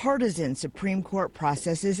most partisan Supreme Court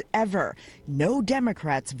processes ever. No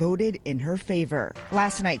Democrats voted in her favor.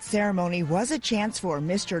 Last night's ceremony was a chance for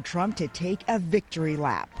Mr. Trump to take a victory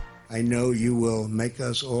lap. I know you will make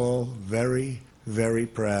us all very, very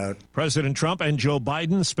proud. President Trump and Joe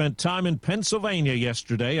Biden spent time in Pennsylvania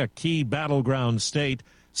yesterday, a key battleground state.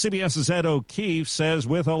 CBS's Ed O'Keefe says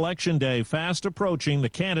with Election Day fast approaching, the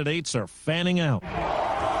candidates are fanning out.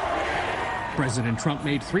 President Trump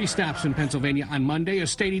made 3 stops in Pennsylvania on Monday, a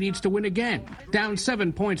state he needs to win again. Down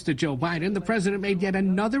 7 points to Joe Biden, the president made yet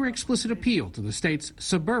another explicit appeal to the state's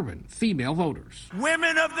suburban female voters.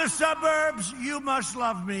 Women of the suburbs, you must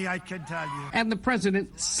love me, I can tell you. And the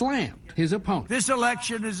president slammed his opponent. This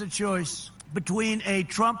election is a choice between a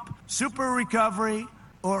Trump super recovery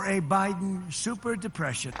or a Biden super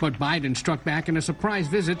depression. But Biden struck back in a surprise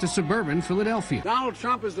visit to suburban Philadelphia. Donald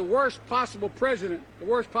Trump is the worst possible president, the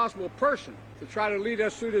worst possible person to try to lead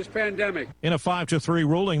us through this pandemic. In a 5-3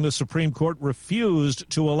 ruling, the Supreme Court refused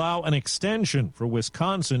to allow an extension for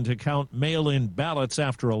Wisconsin to count mail-in ballots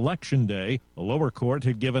after Election Day. The lower court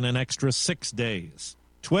had given an extra 6 days.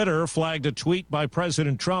 Twitter flagged a tweet by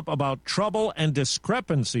President Trump about trouble and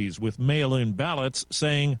discrepancies with mail-in ballots,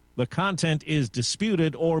 saying the content is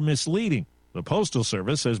disputed or misleading. The Postal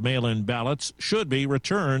Service says mail-in ballots should be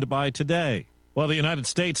returned by today. Well, the United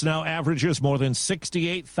States now averages more than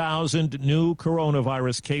 68,000 new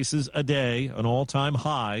coronavirus cases a day, an all-time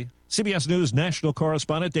high. CBS News national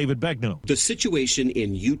correspondent David Begnaud. The situation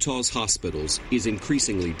in Utah's hospitals is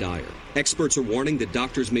increasingly dire. Experts are warning that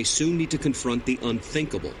doctors may soon need to confront the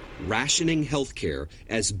unthinkable, rationing health care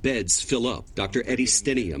as beds fill up. Dr. Eddie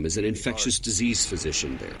Stenium is an infectious disease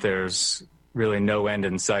physician there. There's really no end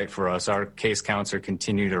in sight for us. Our case counts are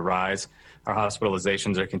continuing to rise. Our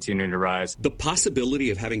hospitalizations are continuing to rise. The possibility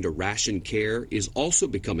of having to ration care is also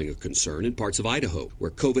becoming a concern in parts of Idaho, where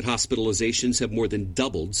COVID hospitalizations have more than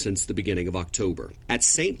doubled since the beginning of October. At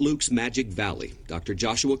St. Luke's Magic Valley, Dr.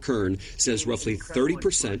 Joshua Kern says roughly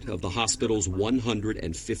 30% of the hospital's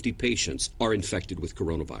 150 patients are infected with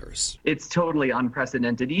coronavirus. It's totally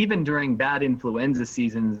unprecedented. Even during bad influenza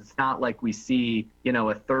seasons, it's not like we see,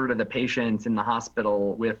 a third of the patients in the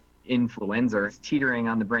hospital with influenza. It's teetering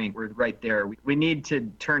on the brink. We're right there. We need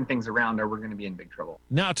to turn things around or we're going to be in big trouble.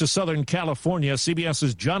 Now to Southern California,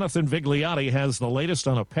 CBS's Jonathan Vigliotti has the latest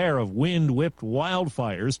on a pair of wind-whipped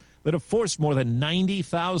wildfires that have forced more than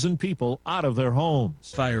 90,000 people out of their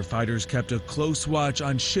homes. Firefighters kept a close watch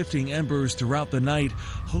on shifting embers throughout the night,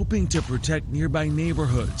 hoping to protect nearby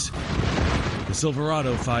neighborhoods. The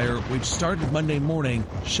Silverado fire, which started Monday morning,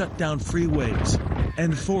 shut down freeways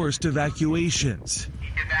and forced evacuations.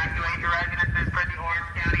 Evacuate the residences for the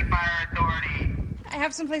Orange County Fire Authority. I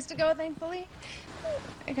have some place to go, thankfully.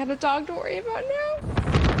 I got a dog to worry about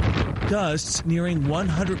now. Gusts nearing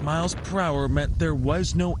 100 miles per hour meant there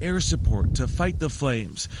was no air support to fight the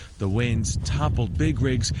flames. The winds toppled big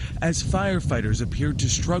rigs as firefighters appeared to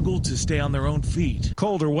struggle to stay on their own feet.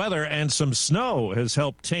 Colder weather and some snow has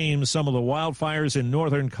helped tame some of the wildfires in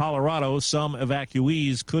northern Colorado. Some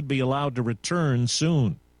evacuees could be allowed to return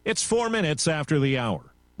soon. It's 4 minutes after the hour.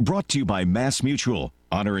 Brought to you by Mass Mutual,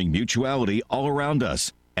 honoring mutuality all around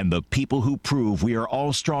us, and the people who prove we are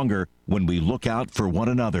all stronger when we look out for one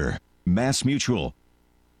another. Mass Mutual.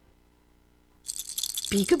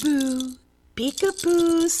 Peekaboo,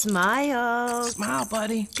 peekaboo, smile. Smile,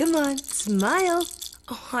 buddy. Come on, smile.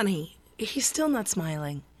 Oh, honey, he's still not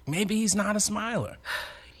smiling. Maybe he's not a smiler.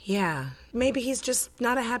 Yeah, maybe he's just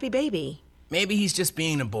not a happy baby. Maybe he's just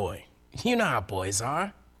being a boy. You know how boys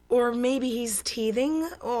are. Or maybe he's teething.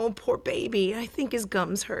 Oh, poor baby. I think his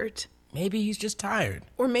gums hurt. Maybe he's just tired.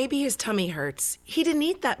 Or maybe his tummy hurts. He didn't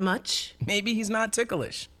eat that much. Maybe he's not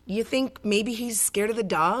ticklish. You think maybe he's scared of the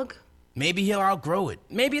dog? Maybe he'll outgrow it.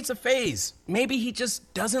 Maybe it's a phase. Maybe he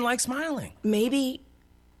just doesn't like smiling. Maybe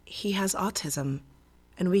he has autism,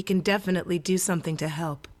 and we can definitely do something to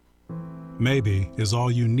help. Maybe is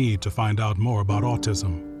all you need to find out more about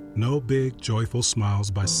autism. No big, joyful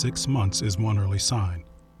smiles by 6 months is one early sign.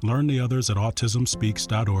 Learn the others at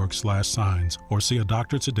autismspeaks.org/signs or see a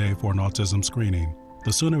doctor today for an autism screening.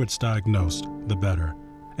 The sooner it's diagnosed, the better.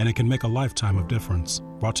 And it can make a lifetime of difference.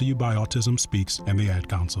 Brought to you by Autism Speaks and the Ad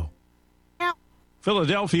Council.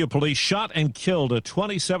 Philadelphia police shot and killed a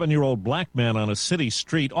 27-year-old black man on a city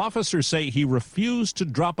street. Officers say he refused to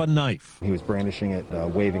drop a knife. He was brandishing it,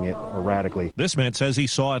 waving it erratically. This man says he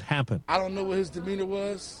saw it happen. I don't know what his demeanor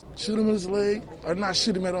was. Shoot him in his leg or not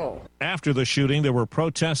shoot him at all. After the shooting, there were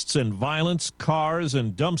protests and violence. Cars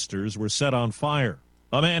and dumpsters were set on fire.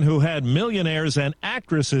 A man who had millionaires and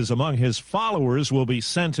actresses among his followers will be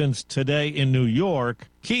sentenced today in New York.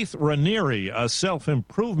 Keith Raniere, a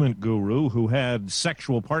self-improvement guru who had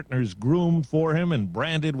sexual partners groomed for him and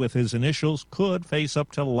branded with his initials, could face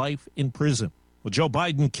up to life in prison. Well, Joe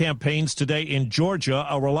Biden campaigns today in Georgia,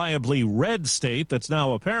 a reliably red state that's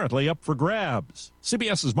now apparently up for grabs.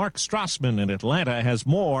 CBS's Mark Strassman in Atlanta has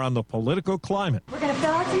more on the political climate. We're going to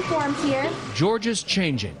fill out some forms here. Georgia's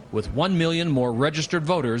changing, with 1 million more registered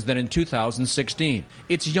voters than in 2016.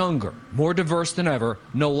 It's younger, more diverse than ever,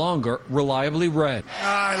 no longer reliably red.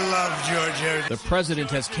 I love Georgia. The president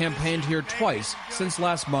has campaigned here twice since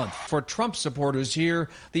last month. For Trump supporters here,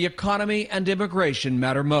 the economy and immigration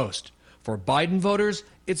matter most. For Biden voters,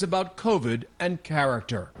 it's about COVID and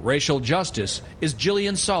character. Racial justice is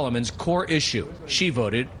Jillian Solomon's core issue. She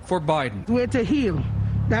voted for Biden. We're to heal.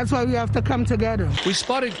 That's why we have to come together. We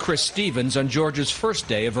spotted Chris Stevens on Georgia's first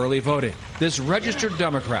day of early voting. This registered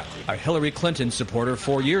Democrat, a Hillary Clinton supporter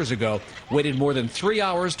 4 years ago, waited more than 3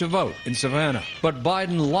 hours to vote in Savannah. But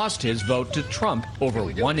Biden lost his vote to Trump over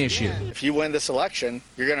one issue. If you win this election,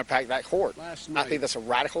 you're going to pack that court. I think that's a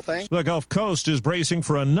radical thing. The Gulf Coast is bracing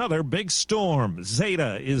for another big storm.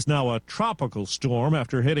 Zeta is now a tropical storm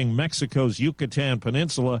after hitting Mexico's Yucatan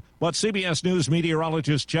Peninsula. But CBS News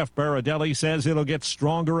meteorologist Jeff Baradelli says it'll get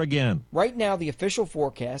stronger again. Right now, the official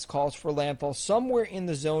forecast calls for landfall somewhere in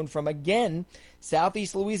the zone from, again,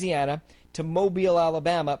 southeast Louisiana to Mobile,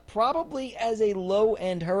 Alabama, probably as a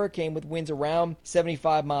low-end hurricane with winds around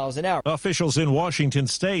 75 miles an hour. Officials in Washington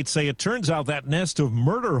state say it turns out that nest of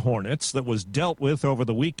murder hornets that was dealt with over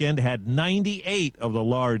the weekend had 98 of the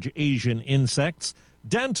large Asian insects.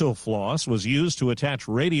 Dental floss was used to attach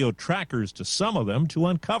radio trackers to some of them to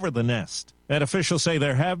uncover the nest. And officials say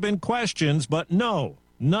there have been questions, but no,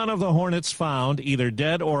 none of the hornets found, either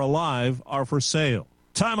dead or alive, are for sale.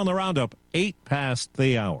 Time on the roundup, 8 past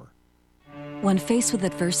the hour. When faced with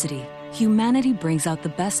adversity, humanity brings out the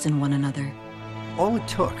best in one another. All it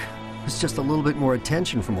took was just a little bit more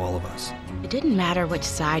attention from all of us. It didn't matter which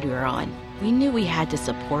side we were on. We knew we had to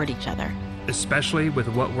support each other. Especially with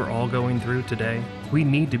what we're all going through today, we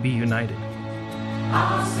need to be united.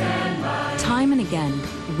 Time and again,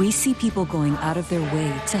 we see people going out of their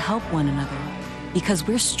way to help one another. Because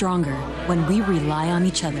we're stronger when we rely on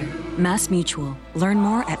each other. Mass Mutual. Learn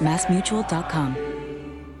more at massmutual.com.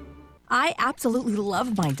 I absolutely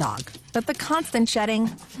love my dog, but the constant shedding,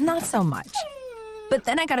 not so much. But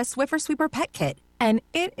then I got a Swiffer Sweeper Pet Kit, and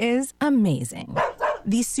it is amazing.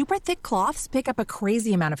 These super thick cloths pick up a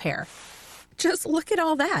crazy amount of hair. Just look at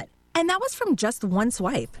all that. And that was from just one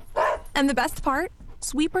swipe. And the best part?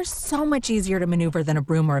 Sweeper's so much easier to maneuver than a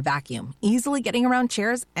broom or a vacuum, easily getting around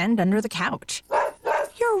chairs and under the couch.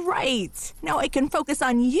 You're right. Now I can focus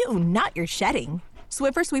on you, not your shedding.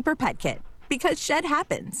 Swiffer Sweeper Pet Kit, because shed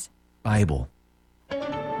happens. Bible.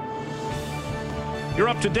 You're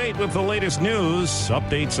up to date with the latest news,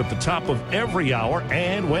 updates at the top of every hour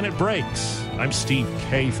and when it breaks. I'm Steve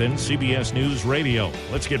Kathan, CBS News Radio.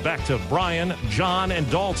 Let's get back to Brian, John, and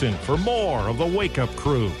Dalton for more of the Wake Up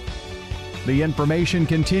Crew. The information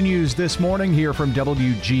continues this morning here from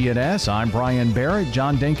WGNS. I'm Brian Barrett.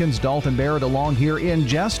 John Dinkins, Dalton Barrett along here in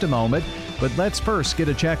just a moment. But let's first get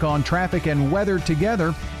a check on traffic and weather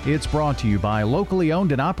together. It's brought to you by locally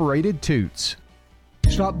owned and operated Toots.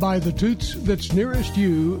 Stop by the Toots that's nearest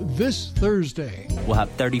you this Thursday. We'll have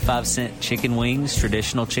 35-cent chicken wings,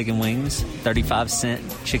 traditional chicken wings, 35-cent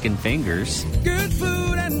chicken fingers. Good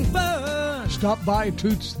food and fun. Stop by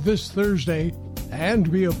Toots this Thursday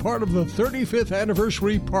and be a part of the 35th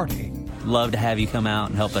anniversary party. Love to have you come out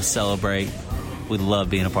and help us celebrate. We love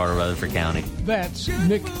being a part of Rutherford County. That's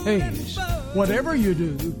Nick Hayes. Whatever you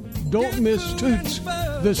do, don't miss Toots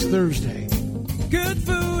this Thursday. Good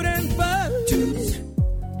food and fun. Toots.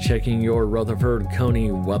 Checking your Rutherford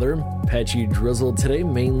County weather. Patchy drizzle today,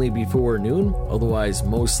 mainly before noon. Otherwise,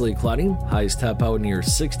 mostly cloudy. Highs top out near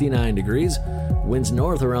 69 degrees. Winds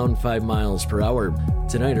north around 5 miles per hour.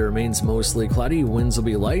 Tonight it remains mostly cloudy. Winds will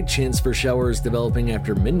be light. Chance for showers developing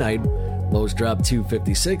after midnight. Lows drop to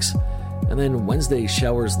 56. And then Wednesday,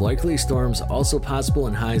 showers likely. Storms also possible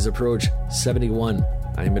and highs approach 71.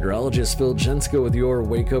 I'm meteorologist Phil Jensko with your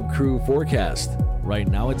Wake Up Crew forecast. Right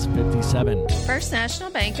now it's 57. First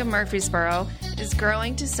National Bank of Murfreesboro is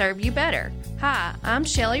growing to serve you better. Hi, I'm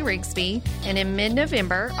Shelley Rigsby, and in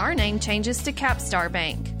mid-November, our name changes to Capstar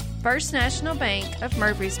Bank. First National Bank of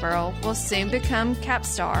Murfreesboro will soon become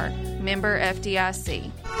Capstar, member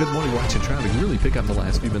FDIC. Good morning. Watching traffic really pick up the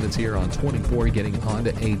last few minutes here on 24, getting on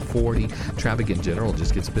to 840. Traffic in general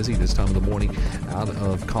just gets busy this time of the morning out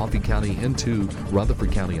of Coffee County into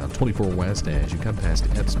Rutherford County on 24 West as you come past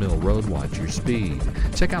Epps Mill Road. Watch your speed.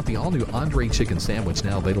 Check out the all-new Andre Chicken Sandwich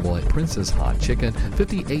now available at Princess Hot Chicken,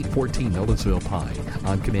 5814 Noblesville Pike.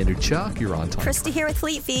 I'm Commander Chuck. You're on time. Krista here with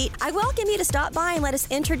Fleet Feet. I welcome you to stop by and let us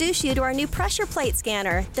introduce you to our new pressure plate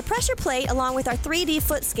scanner. The pressure plate, along with our 3D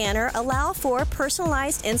foot scanner, allow for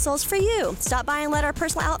personalized insoles for you. Stop by and let our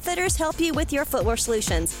personal outfitters help you with your footwear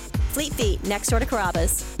solutions. Fleet Feet, next door to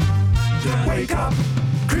Carrabba's. The Wake Up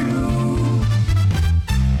Crew.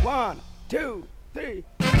 1, 2, 3.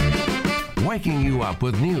 Waking you up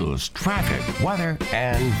with news, traffic, weather,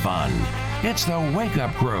 and fun. It's the Wake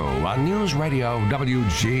Up Crew on News Radio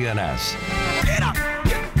WGNS. Get up!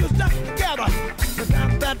 Get your stuff together!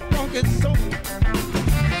 Without that funky soul.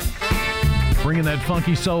 Bringing that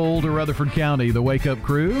funky soul to Rutherford County, the Wake Up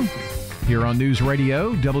Crew, here on News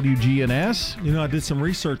Radio, WGNS. You know, I did some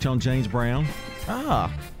research on James Brown.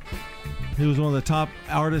 He was one of the top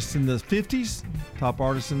artists in the 50s, top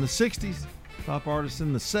artists in the 60s, top artists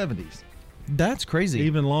in the 70s. That's crazy.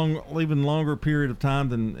 Even longer period of time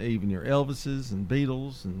than even your Elvises and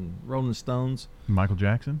Beatles and Rolling Stones. Michael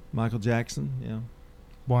Jackson, yeah.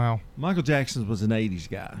 Wow. Michael Jackson was an 80s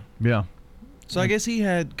guy. Yeah. So I guess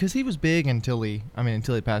because he was big until he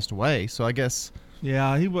passed away. So I guess.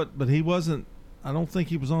 Yeah, but he wasn't. I don't think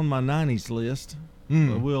he was on my 90s list.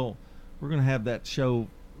 But we're going to have that show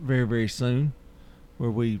very, very soon, where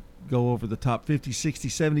we go over the top 50s, 60s,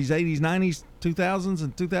 70s, 80s, 90s, 2000s,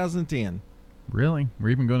 and 2010. Really? We're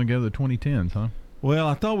even going to go to the 2010s, huh? Well,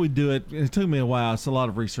 I thought we'd do it. It took me a while. It's a lot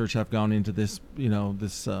of research I've gone into this.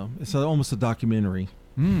 It's almost a documentary.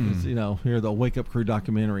 It's, here the Wake Up Crew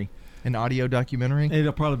documentary. An audio documentary?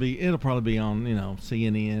 It'll probably be on,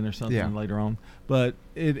 CNN or something later on. But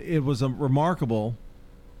it was remarkable,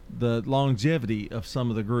 the longevity of some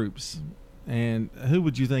of the groups. And who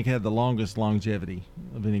would you think had the longest longevity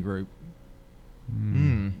of any group?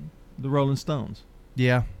 The Rolling Stones.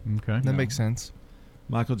 Yeah. Okay. That makes sense.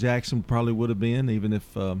 Michael Jackson probably would have been, even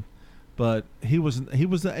if but he was the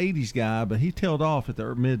 80s guy, but he tailed off at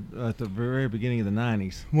the very beginning of the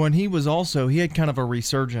 90s. Well, and he had kind of a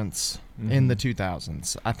resurgence in the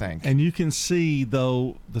 2000s, I think. And you can see,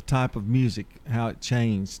 though, the type of music, how it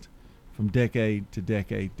changed from decade to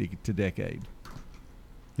decade to decade.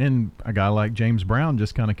 And a guy like James Brown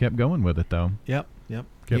just kind of kept going with it, though. Yep. You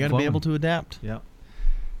got to be able to adapt. Yep.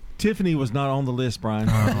 Tiffany was not on the list, Brian.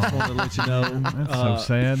 I just wanted to let you know. That's so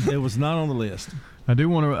sad. It was not on the list. I do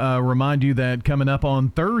want to remind you that coming up on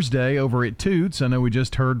Thursday over at Toots, I know we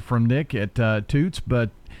just heard from Nick at Toots,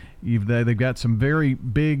 but they've got some very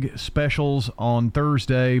big specials on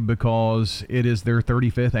Thursday because it is their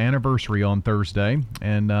 35th anniversary on Thursday,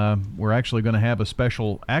 and we're actually going to have a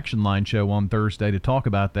special Action Line show on Thursday to talk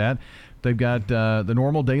about that. They've got the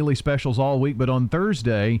normal daily specials all week, but on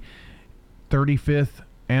Thursday, 35th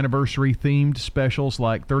anniversary themed specials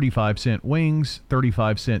like 35-cent wings,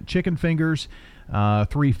 35-cent chicken fingers,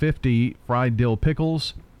 $3.50 fried dill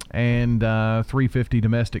pickles, and $3.50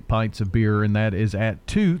 domestic pints of beer, and that is at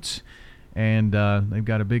Toots. And they've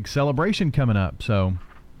got a big celebration coming up, so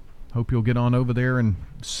hope you'll get on over there and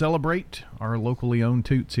celebrate our locally owned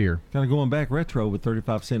Toots here. Kind of going back retro with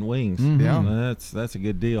 35-cent wings. Mm-hmm. Yeah, that's a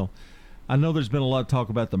good deal. I know there's been a lot of talk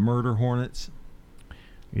about the murder hornets.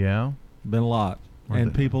 Yeah, been a lot.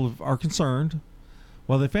 And people are concerned.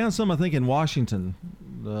 Well, they found some, I think, in Washington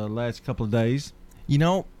the last couple of days.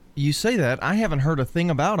 You say that. I haven't heard a thing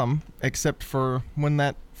about them except for when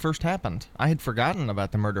that first happened. I had forgotten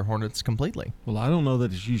about the murder hornets completely. Well, I don't know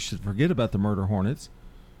that you should forget about the murder hornets,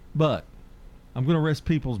 but I'm going to rest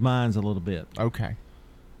people's minds a little bit. Okay.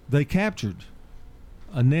 They captured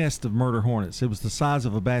a nest of murder hornets. It was the size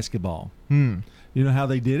of a basketball. You know how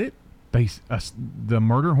they did it? The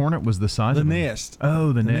murder hornet was the size of the nest.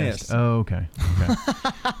 Oh, the nest. Oh, okay.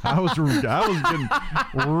 I was getting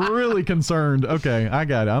really concerned. Okay, I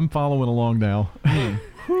got it. I'm following along now.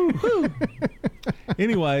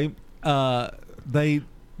 Anyway, they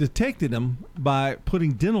detected them by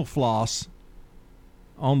putting dental floss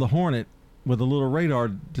on the hornet with a little radar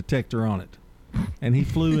detector on it. And he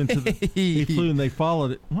flew into he flew and they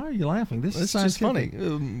followed it. Why are you laughing? This is just funny.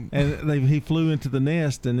 And he flew into the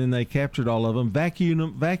nest, and then they captured all of them,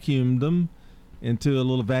 vacuumed them, into a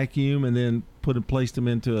little vacuum and then placed him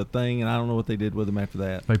into a thing, and I don't know what they did with him after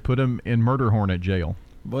that. They put him in murder hornet jail.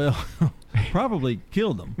 Well, probably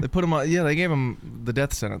killed him. They put him on. Yeah, they gave him the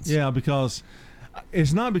death sentence. Yeah, because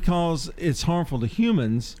it's not because it's harmful to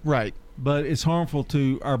humans, right? But it's harmful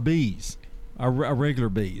to our bees, our regular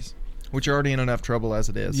bees, which are already in enough trouble as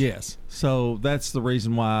it is. Yes, so that's the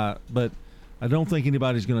reason why. But I don't think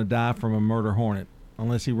anybody's going to die from a murder hornet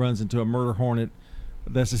unless he runs into a murder hornet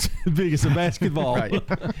that's as big as a basketball. Right.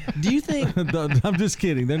 Do you think? I'm just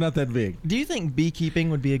kidding. They're not that big. Do you think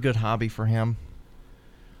beekeeping would be a good hobby for him?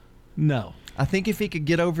 No. I think if he could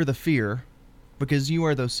get over the fear, because you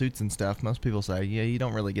wear those suits and stuff, most people say, yeah, you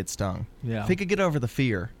don't really get stung. Yeah. If he could get over the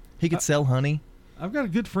fear, he could sell honey. I've got a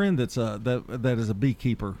good friend that is a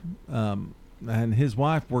beekeeper, and his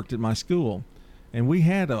wife worked at my school, and we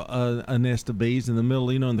had a nest of bees in the middle,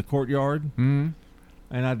 in the courtyard. Mm-hmm.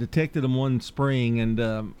 And I detected them one spring, and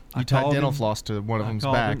I tied dental floss to one of them's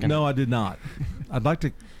back. No, I did not. I'd like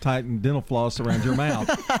to tighten dental floss around your mouth,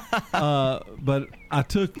 but I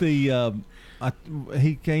took the.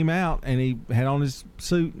 He came out and he had on his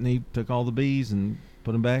suit, and he took all the bees and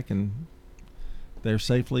put them back, and they're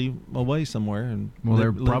safely away somewhere. And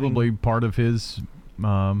they're probably part of his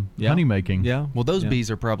honey making. Yeah. Well, those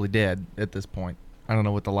bees are probably dead at this point. I don't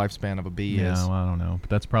know what the lifespan of a bee is. Yeah, well, I don't know. But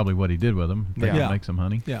that's probably what he did with them. They make some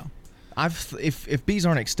honey. Yeah. If bees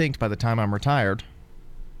aren't extinct by the time I'm retired,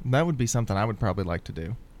 that would be something I would probably like to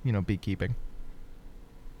do. Beekeeping.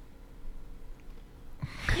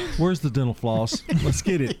 Where's the dental floss? Let's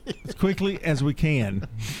get it as quickly as we can.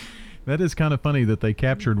 That is kind of funny that they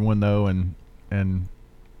captured one though, and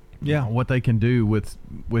what they can do with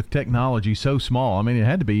technology so small. I mean, it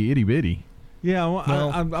had to be itty bitty. Yeah,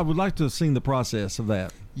 well, I would like to have seen the process of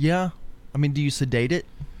that. Yeah, I mean, do you sedate it?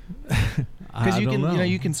 Because you can, know.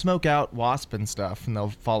 You can smoke out wasp and stuff, and they'll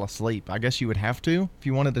fall asleep. I guess you would have to if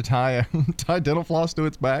you wanted to tie dental floss to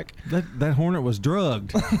its back. That hornet was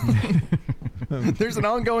drugged. There's an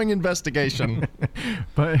ongoing investigation.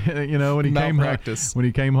 But when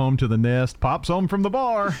he came home to the nest, pops home from the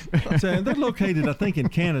bar. So they're located, I think, in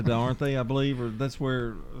Canada, aren't they? I believe, or that's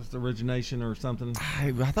where it's the origination or something.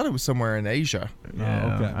 I thought it was somewhere in Asia.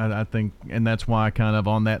 Yeah, okay. I think, and that's why kind of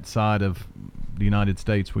on that side of the United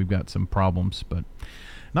States we've got some problems, but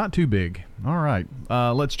not too big. All right,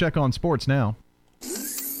 let's check on sports now.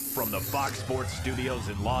 From the Fox Sports Studios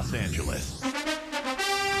in Los Angeles,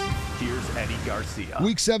 here's Eddie Garcia.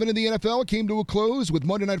 Week 7 in the NFL came to a close with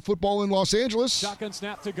Monday Night Football in Los Angeles. Shotgun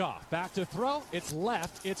snap to Goff. Back to throw. It's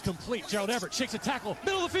left. It's complete. Gerald Everett shakes a tackle.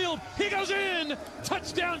 Middle of the field. He goes in.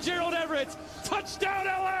 Touchdown, Gerald Everett. Touchdown,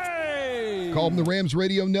 L.A. Called from the Rams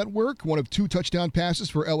radio network. One of 2 touchdown passes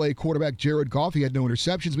for L.A. quarterback Jared Goff. He had no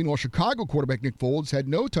interceptions. Meanwhile, Chicago quarterback Nick Foles had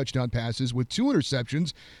no touchdown passes with 2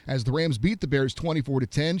 interceptions as the Rams beat the Bears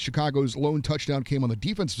 24-10. Chicago's lone touchdown came on the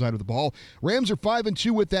defensive side of the ball. Rams are 5-2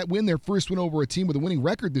 with that win. Their first win over a team with a winning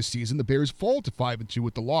record this season. The Bears fall to 5-2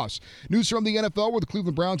 with the loss. News from the NFL, where the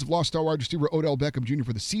Cleveland Browns have lost star wide receiver Odell Beckham Jr.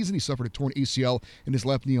 for the season. He suffered a torn ACL in his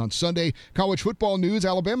left knee on Sunday. College football news,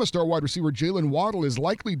 Alabama star wide receiver Jalen Waddle is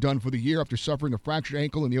likely done for the year after suffering a fractured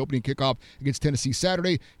ankle in the opening kickoff against Tennessee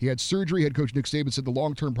Saturday. He had surgery. Head coach Nick Saban said the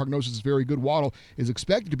long-term prognosis is very good. Waddle is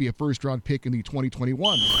expected to be a first-round pick in the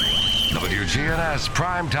 2021. WGNS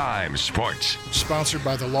Primetime Sports. Sponsored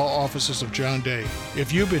by the law offices of John Day.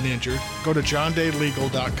 If you've been injured, go to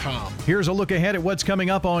johndaylegal.com. Here's a look ahead at what's coming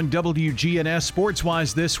up on WGNS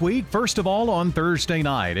Sports-wise this week. First of all, on Thursday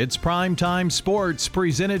night, it's Primetime Sports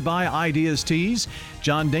presented by Ideas Tees.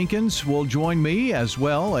 John Dinkins will join me as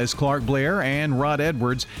well as Clark Blair and Rod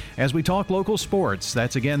Edwards as we talk local sports.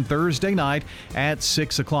 That's again Thursday night at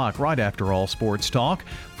 6 o'clock, right after All Sports Talk.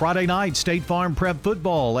 Friday night, State Farm Prep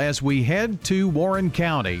football as we head to Warren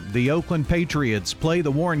County. The Oakland Patriots play the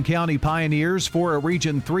Warren County Pioneers for a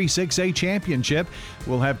Region 3-6A championship.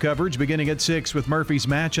 We'll have coverage beginning at 6 with Murphy's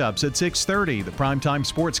matchups at 6:30. The Primetime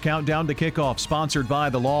Sports Countdown to Kickoff, sponsored by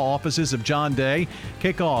the law offices of John Day.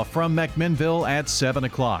 Kickoff from McMinnville at 7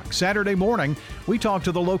 o'clock. Saturday morning, we talk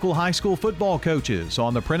to the local high school football coaches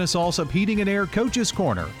on the Prentice Allsup Heating and Air Coaches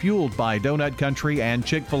Corner, fueled by Donut Country and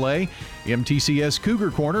Chick-fil-A. MTCS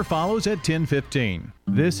Cougar Corner follows at 10:15.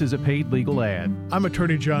 This is a paid legal ad. I'm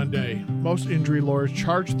attorney John Day. Most injury lawyers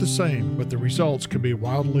charge the same, but the results can be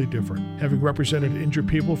wildly different. Having represented injured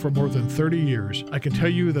people for more than 30 years, I can tell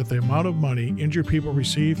you that the amount of money injured people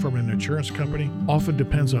receive from an insurance company often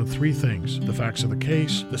depends on 3 things: the facts of the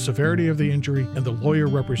case, the severity of the injury, and the lawyer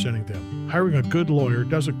representing them. Hiring a good lawyer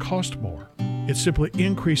doesn't cost more. It simply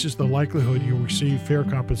increases the likelihood you'll receive fair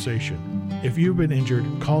compensation. If you've been injured,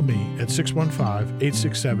 call me at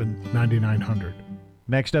 615-867-9900.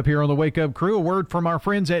 Next up here on the Wake Up Crew, a word from our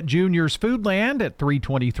friends at Junior's Foodland at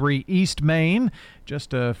 323 East Main,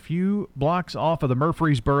 just a few blocks off of the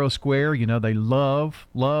Murfreesboro Square. You know, they love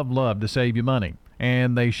to save you money.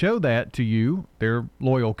 And they show that to you, their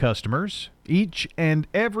loyal customers, each and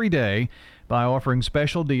every day by offering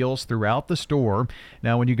special deals throughout the store.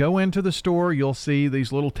 Now, when you go into the store, you'll see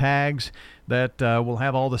these little tags that will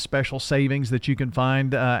have all the special savings that you can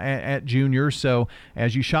find at Junior's. So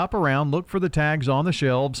as you shop around, look for the tags on the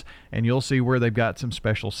shelves, and you'll see where they've got some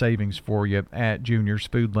special savings for you at Junior's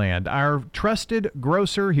Foodland. Our trusted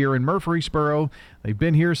grocer here in Murfreesboro. They've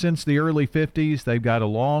been here since the early 50s. They've got a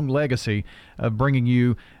long legacy of bringing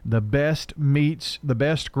you the best meats, the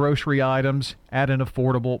best grocery items at an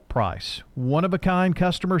affordable price. One-of-a-kind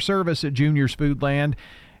customer service at Junior's Foodland.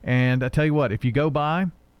 And I tell you what, if you go by,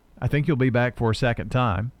 I think you'll be back for a second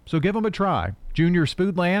time. So give them a try. Junior's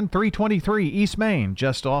Foodland, 323 East Main,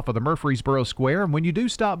 just off of the Murfreesboro Square. And when you do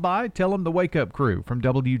stop by, tell them the Wake Up Crew from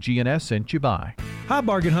WGNS sent you by. Hi,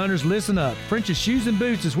 bargain hunters, listen up. French's Shoes and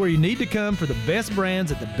Boots is where you need to come for the best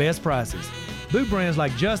brands at the best prices. Boot brands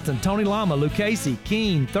like Justin, Tony Lama, Lucchese,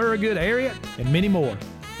 Keen, Thorogood, Ariat, and many more.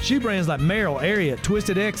 Shoe brands like Merrill, Ariat,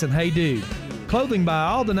 Twisted X, and Hey Dude. Clothing by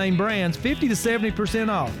all the name brands, 50 to 70%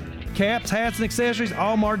 off. Caps, hats, and accessories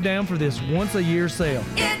all marked down for this once-a-year sale.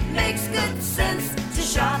 It makes good sense to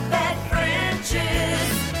shop at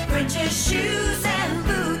French's. French's Shoes and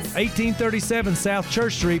Boots. 1837 South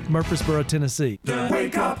Church Street, Murfreesboro, Tennessee. The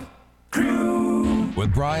Wake Up Crew.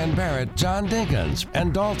 With Brian Barrett, John Dinkins,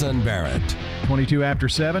 and Dalton Barrett. 22 after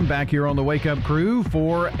 7, back here on the Wake Up Crew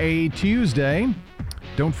for a Tuesday.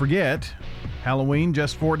 Don't forget, Halloween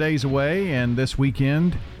just 4 days away, and this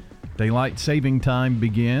weekend, daylight saving time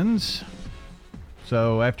begins.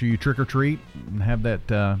 So after you trick-or-treat and have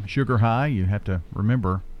that sugar high, you have to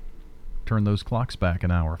remember, turn those clocks back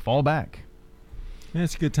an hour. Fall back. Yeah,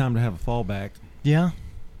 it's a good time to have a fallback. Yeah,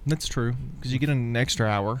 that's true, because you get an extra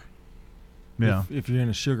hour. Yeah. If you're in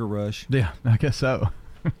a sugar rush. Yeah, I guess so.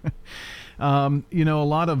 You know, a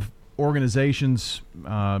lot of organizations,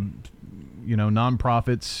 you know,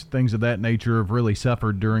 nonprofits, things of that nature have really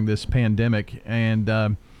suffered during this pandemic.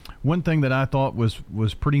 And one thing that I thought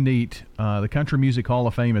was pretty neat, the Country Music Hall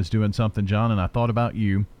of Fame is doing something, John, and I thought about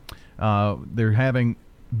you. They're having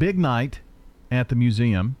big night at the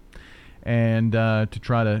museum, and to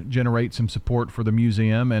try to generate some support for the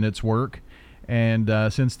museum and its work. And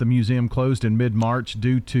since the museum closed in mid-March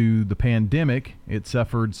due to the pandemic, it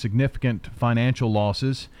suffered significant financial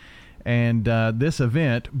losses. And this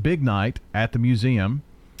event, Big Night at the museum,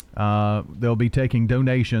 they'll be taking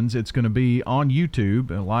donations. It's going to be on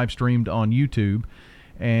YouTube, live streamed on YouTube,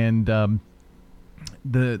 and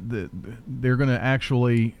they're going to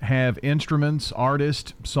actually have instruments,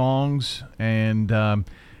 artists, songs, and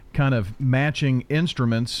kind of matching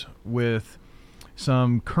instruments with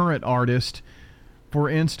some current artists. For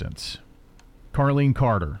instance, Carlene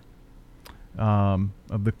Carter of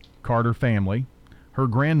the Carter family. Her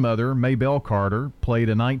grandmother, Maybelle Carter, played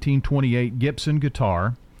a 1928 Gibson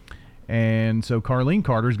guitar. And so Carlene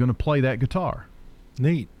Carter is going to play that guitar.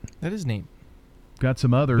 Neat. That is neat. Got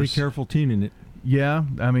some others. Be careful tuning it. Yeah,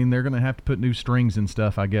 I mean, they're going to have to put new strings and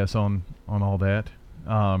stuff, I guess, on all that.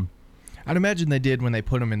 I'd imagine they did when they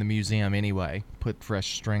put them in the museum anyway, put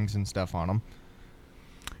fresh strings and stuff on them.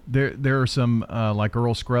 There are some, like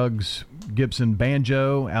Earl Scruggs Gibson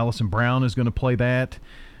banjo. Allison Brown is going to play that.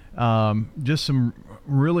 Just some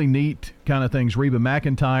really neat kind of things. Reba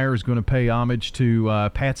McEntire is going to pay homage to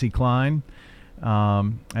Patsy Cline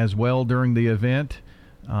as well during the event.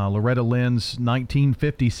 Loretta Lynn's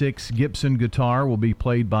 1956 Gibson guitar will be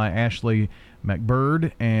played by Ashley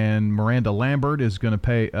McBird, and Miranda Lambert is going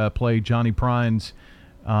to play Johnny Prine's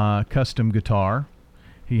custom guitar.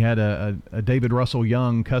 He had a David Russell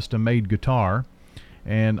Young custom-made guitar.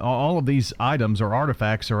 And all of these items or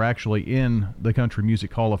artifacts are actually in the Country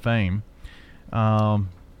Music Hall of Fame. Do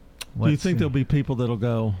you think there'll be people that'll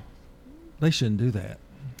go, they shouldn't do that?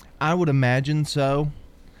 I would imagine so.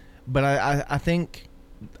 But I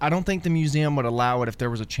don't think the museum would allow it if there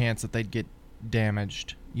was a chance that they'd get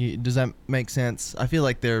damaged. Does that make sense? I feel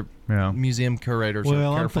like their museum curators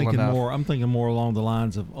are careful enough. I'm thinking more along the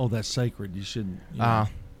lines of, oh, that's sacred. You shouldn't. Yeah.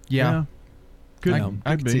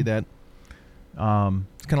 I could be. see that. It's kind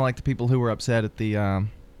of like the people who were upset at the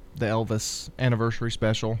Elvis anniversary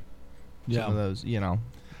special. Yeah. Some of those,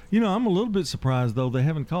 I'm a little bit surprised, though, they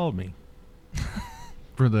haven't called me.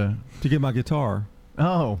 To get my guitar.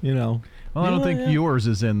 Oh. Well, I don't think yours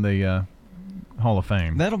is in the Hall of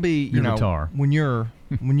Fame. That'll be, your guitar. when you're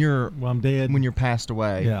well, I'm dead. When you're passed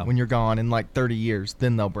away, Yeah. when you're gone in like 30 years,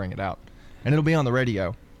 then they'll bring it out. And it'll be on the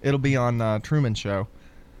radio. It'll be on Truman Show.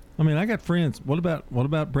 I mean, I got friends. What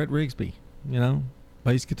about Brett Rigsby? You know,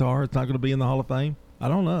 bass guitar. It's not going to be in the Hall of Fame. I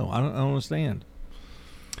don't know. I don't understand.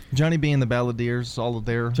 Johnny B and the Balladeers, all of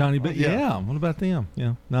their Johnny B. Yeah. What about them?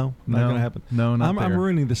 Yeah. No, not going to happen. No, not I'm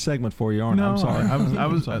ruining the segment for you, aren't I? I'm sorry. I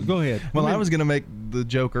was. Go ahead. Well, I was going to make the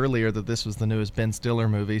joke earlier that this was the newest Ben Stiller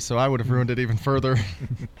movie, so I would have ruined it even further.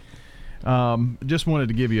 Just wanted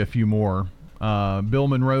to give you a few more. Bill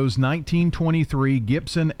Monroe's 1923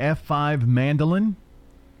 Gibson F5 mandolin.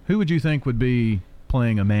 Who would you think would be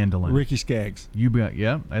playing a mandolin? Ricky Skaggs.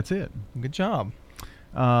 Yeah, that's it. Good job.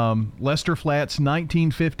 Lester Flatt's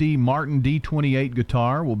 1950 Martin D28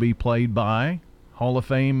 guitar will be played by Hall of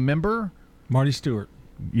Fame member Marty Stewart.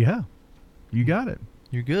 Yeah, you got it.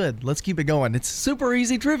 You're good. Let's keep it going. It's super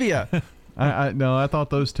easy trivia. I thought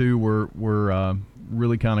those two were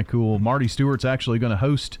really kind of cool. Marty Stewart's actually going to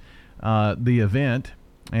host the event,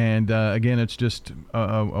 and again, it's just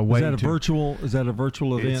a way. Is that a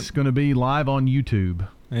virtual event? It's going to be live on YouTube.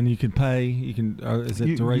 And you can pay. You can. Is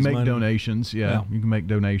it to raise money? Make donations. Yeah, you can make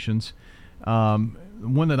donations.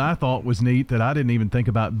 One that I thought was neat that I didn't even think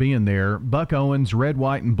about being there. Buck Owens' Red,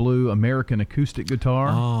 White, and Blue American Acoustic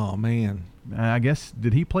Guitar. Oh man! I guess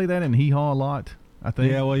did he play that in Hee Haw a lot? I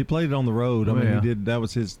think. Yeah, well, he played it on the road. I mean, he did. That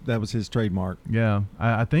was his trademark. Yeah,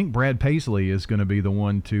 I think Brad Paisley is going to be the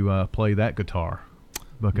one to play that guitar,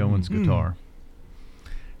 Buck Owens' guitar.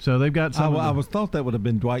 So they've got some. I was thought that would have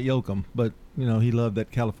been Dwight Yoakam, but you know he loved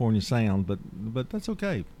that California sound. But that's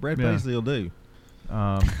okay. Brad Paisley will do.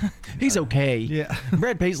 He's okay. Yeah,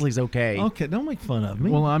 Brad Paisley's okay. Okay, don't make fun of me.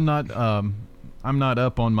 Well, I'm not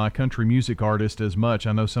up on my country music artist as much.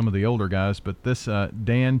 I know some of the older guys, but this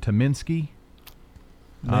Dan Tyminski.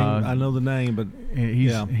 I know the name, but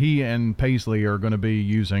he and Paisley are going to be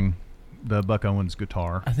using the Buck Owens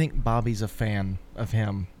guitar. I think Bobby's a fan of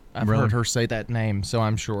him. I've Really? heard her say that name, so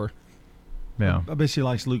I'm sure. Yeah. I bet she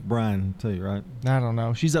likes Luke Bryan too, right? I don't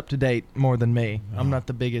know. She's up to date more than me. I'm not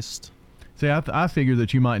the biggest. See, I figured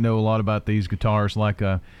that you might know a lot about these guitars, like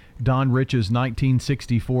Don Rich's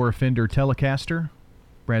 1964 Fender Telecaster.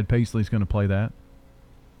 Brad Paisley's going to play that.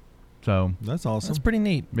 So that's awesome. That's pretty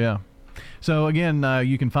neat. Yeah. So, again,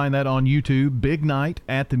 you can find that on YouTube. Big night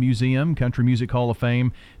at the museum, Country Music Hall of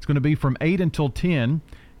Fame. It's going to be from 8 until 10,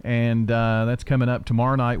 and that's coming up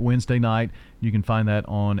tomorrow night, Wednesday night. You can find that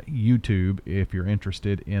on YouTube if you're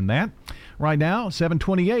interested in that. Right now,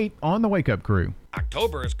 7:28 on the Wake Up Crew.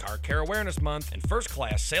 October is Car Care Awareness Month, and First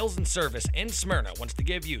Class Sales and Service in Smyrna wants to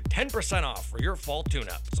give you 10% off for your fall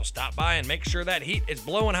tune-up. So stop by and make sure that heat is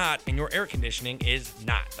blowing hot and your air conditioning is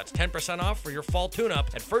not. That's 10% off for your fall tune-up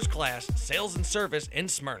at First Class Sales and Service in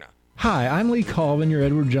Smyrna. Hi, I'm Lee Colvin, your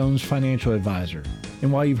Edward Jones financial advisor.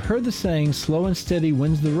 And while you've heard the saying, slow and steady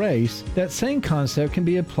wins the race, that same concept can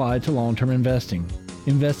be applied to long-term investing.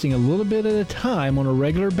 Investing a little bit at a time on a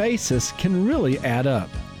regular basis can really add up.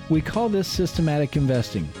 We call this systematic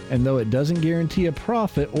investing, and though it doesn't guarantee a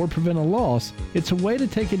profit or prevent a loss, it's a way to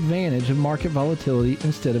take advantage of market volatility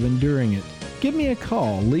instead of enduring it. Give me a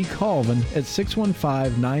call, Lee Colvin, at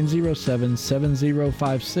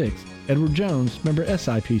 615-907-7056. Edward Jones, member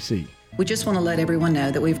SIPC. We just want to let everyone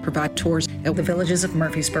know that we've provided tours at the Villages of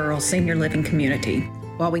Murfreesboro Senior Living Community.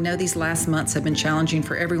 While we know these last months have been challenging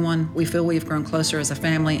for everyone, we feel we've grown closer as a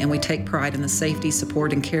family, and we take pride in the safety,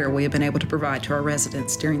 support, and care we have been able to provide to our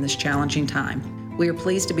residents during this challenging time. We are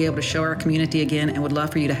pleased to be able to show our community again and would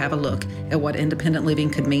love for you to have a look at what independent living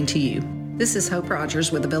could mean to you. This is Hope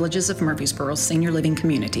Rogers with the Villages of Murfreesboro Senior Living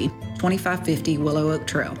Community, 2550 Willow Oak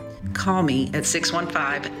Trail. Call me at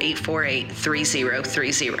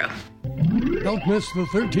 615-848-3030. Don't miss the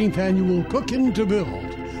 13th annual Cookin' to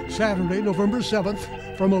Build, Saturday, November 7th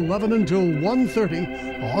from 11 until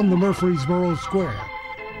 1:30 on the Murfreesboro Square.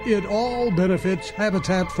 It all benefits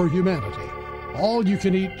Habitat for Humanity. All you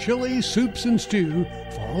can eat chili, soups, and stew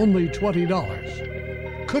for only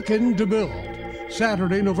 $20. Cookin' to Build,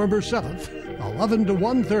 Saturday, November 7th, 11 to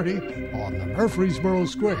 1:30 on the Murfreesboro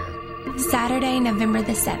Square. Saturday, November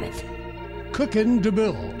the 7th. Cookin' to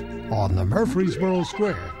Build on the Murfreesboro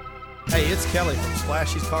Square. Hey, it's Kelly from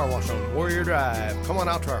Splashy's Car Wash on Warrior Drive. Come on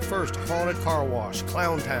out to our first haunted car wash,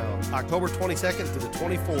 Clown Town, October 22nd through the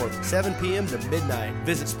 24th, 7 p.m. to midnight.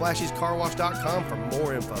 Visit Splashy'sCarWash.com for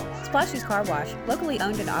more info. Splashy's Car Wash, locally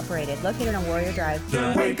owned and operated, located on Warrior Drive.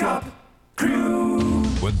 The Wake Up Crew.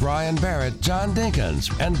 with Brian Barrett, John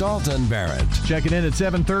Dinkins, and Dalton Barrett. Checking in at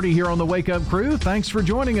 7:30 here on the Wake Up Crew. Thanks for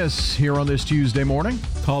joining us here on this Tuesday morning.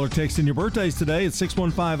 Call or text in your birthdays today at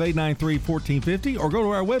 615-893-1450 or go to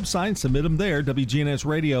our website and submit them there,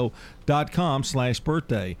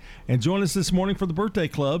 WGNSradio.com/birthday. And join us this morning for the Birthday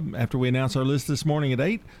Club. After we announce our list this morning at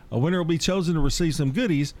 8, a winner will be chosen to receive some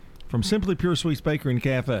goodies from Simply Pure Sweets Bakery and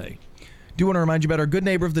Cafe. Do want to remind you about our good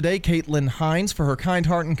neighbor of the day, Caitlin Hines, for her kind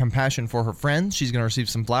heart and compassion for her friends. She's going to receive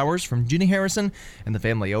some flowers from Ginny Harrison and the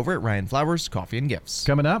family over at Ryan Flowers Coffee and Gifts.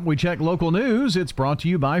 Coming up, we check local news. It's brought to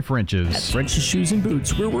you by French's. At French's Shoes and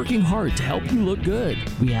Boots, we're working hard to help you look good.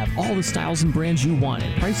 We have all the styles and brands you want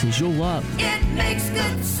at prices you'll love. It makes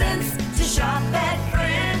good sense to shop at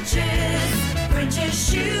French's.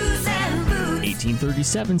 French's Shoes and Boots.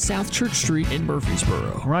 1837 South Church Street in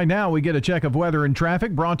Murfreesboro. Right now, we get a check of weather and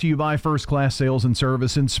traffic brought to you by First Class Sales and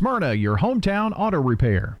Service in Smyrna, your hometown auto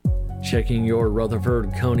repair. Checking your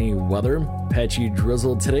Rutherford County weather. Patchy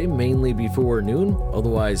drizzle today, mainly before noon.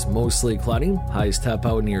 Otherwise, mostly cloudy. Highs top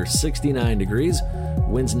out near 69 degrees.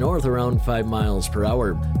 Winds north around 5 miles per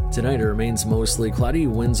hour. Tonight it remains mostly cloudy.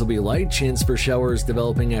 Winds will be light. Chance for showers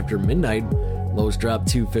developing after midnight. Lows drop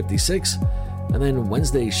to 56. And then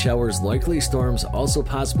Wednesday, showers likely, storms also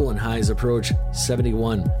possible, and highs approach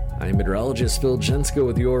 71. I'm meteorologist Phil Jenska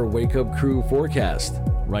with your Wake Up Crew forecast.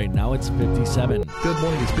 Right now it's 57. Good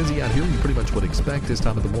morning. It's busy out here. You pretty much would expect this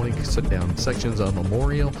time of the morning. Sit down sections of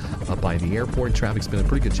Memorial up by the airport. Traffic's been in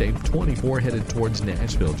pretty good shape. 24 headed towards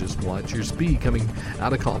Nashville. Just watch your speed coming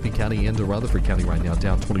out of Coffee County into Rutherford County right now.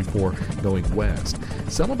 Down 24 going west.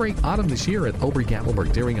 Celebrate autumn this year at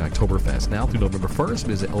Ober-Gatlinburg during Oktoberfest. Now through November 1st,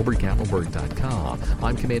 visit obergatlinburg.com.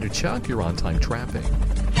 I'm Commander Chuck, your on-time traffic.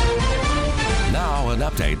 Now an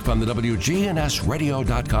update from the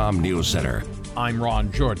WGNSradio.com News Center. I'm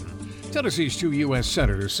Ron Jordan. Tennessee's 2 U.S.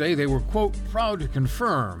 senators say they were, quote, proud to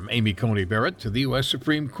confirm Amy Coney Barrett to the U.S.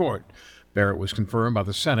 Supreme Court. Barrett was confirmed by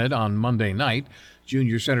the Senate on Monday night.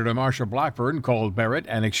 Junior Senator Marsha Blackburn called Barrett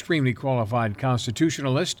an extremely qualified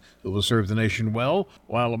constitutionalist who will serve the nation well,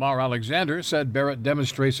 while Lamar Alexander said Barrett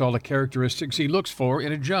demonstrates all the characteristics he looks for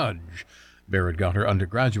in a judge. Barrett got her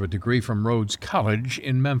undergraduate degree from Rhodes College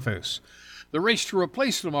in Memphis. The race to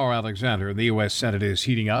replace Lamar Alexander in the U.S. Senate is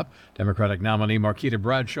heating up. Democratic nominee Marquita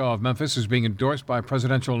Bradshaw of Memphis is being endorsed by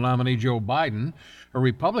presidential nominee Joe Biden. Her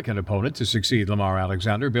Republican opponent to succeed Lamar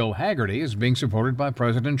Alexander, Bill Hagerty, is being supported by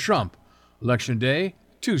President Trump. Election Day,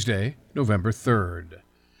 Tuesday, November 3rd.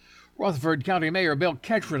 Rutherford County Mayor Bill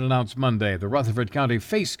Ketchrin announced Monday the Rutherford County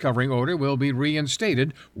face covering order will be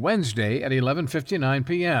reinstated Wednesday at 11:59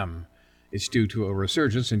 p.m. It's due to a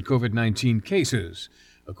resurgence in COVID-19 cases.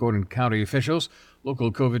 According to county officials,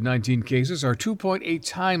 local COVID-19 cases are 2.8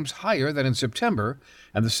 times higher than in September,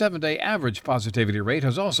 and the 7-day average positivity rate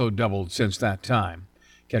has also doubled since that time.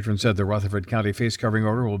 Ketchrin said the Rutherford County face covering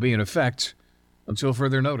order will be in effect until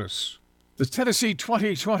further notice. The Tennessee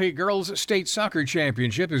 2020 Girls State Soccer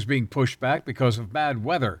Championship is being pushed back because of bad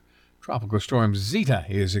weather. Tropical storm Zeta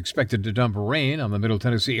is expected to dump rain on the Middle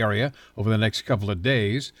Tennessee area over the next couple of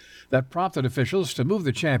days. That prompted officials to move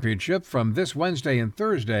the championship from this Wednesday and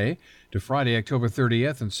Thursday to Friday, October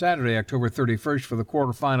 30th and Saturday, October 31st for the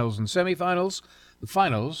quarterfinals and semifinals. The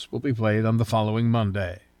finals will be played on the following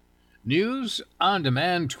Monday. News on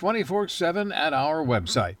demand 24/7 at our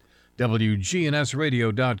website,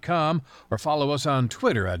 WGNSradio.com, or follow us on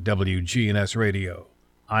Twitter at WGNSradio.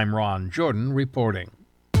 I'm Ron Jordan reporting.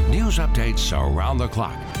 News updates around the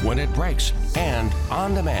clock, when it breaks, and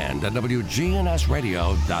on demand at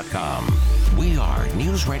WGNSradio.com. We are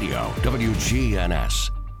News Radio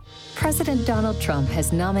WGNS. President Donald Trump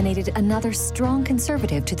has nominated another strong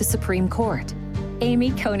conservative to the Supreme Court.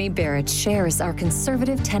 Amy Coney Barrett shares our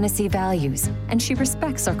conservative Tennessee values, and she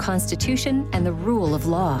respects our Constitution and the rule of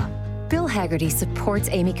law. Bill Hagerty supports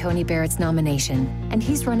Amy Coney Barrett's nomination, and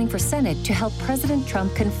he's running for Senate to help President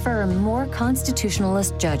Trump confirm more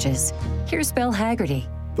constitutionalist judges. Here's Bill Hagerty.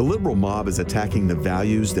 The liberal mob is attacking the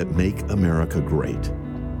values that make America great.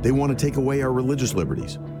 They want to take away our religious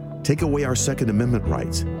liberties, take away our Second Amendment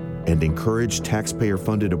rights, and encourage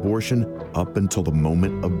taxpayer-funded abortion up until the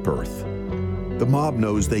moment of birth. The mob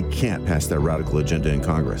knows they can't pass that radical agenda in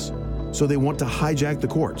Congress, so they want to hijack the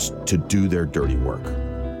courts to do their dirty work.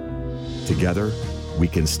 Together, we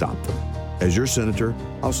can stop them. As your senator,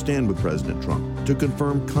 I'll stand with President Trump to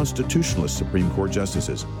confirm constitutionalist Supreme Court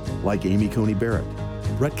justices like Amy Coney Barrett,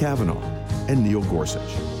 Brett Kavanaugh, and Neil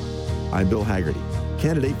Gorsuch. I'm Bill Hagerty,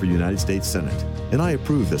 candidate for United States Senate, and I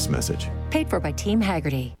approve this message. Paid for by Team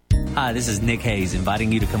Hagerty. Hi, this is Nick Hayes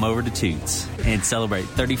inviting you to come over to Toots and celebrate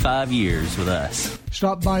 35 years with us.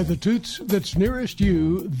 Stop by the Toots that's nearest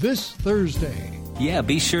you this Thursday. Yeah,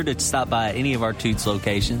 be sure to stop by any of our Toots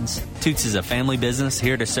locations. Toots is a family business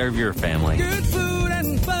here to serve your family. Good food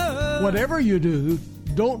and fun. Whatever you do,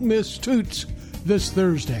 don't miss Toots this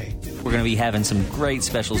Thursday. We're going to be having some great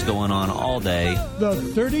specials going on all day. The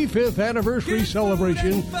 35th anniversary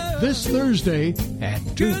celebration this Thursday at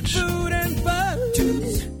Toots. Good food and fun.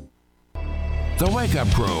 Toots. The Wake Up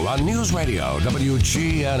Crew on News Radio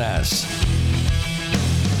WGNS.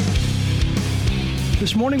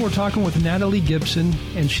 This morning we're talking with Natalie Gibson,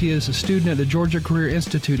 and she is a student at the Georgia Career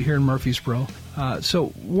Institute here in Murfreesboro. So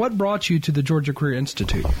what brought you to the Georgia Career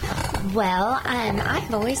Institute? Well,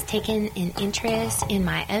 I've always taken an interest in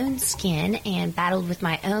my own skin and battled with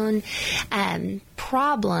my own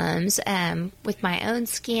problems with my own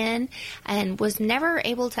skin, and was never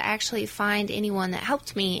able to actually find anyone that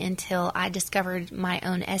helped me until I discovered my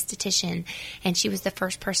own esthetician, and she was the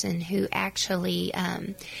first person who actually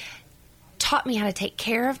taught me how to take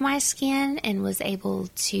care of my skin and was able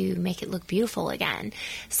to make it look beautiful again.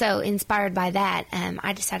 So inspired by that,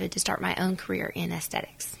 I decided to start my own career in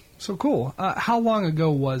aesthetics. So cool. How long ago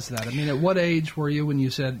was that? I mean, at what age were you when you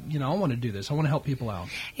said, I want to do this? I want to help people out.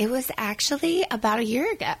 It was actually about a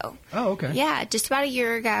year ago. Oh, okay. Yeah, just about a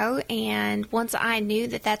year ago. And once I knew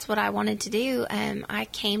that that's what I wanted to do, I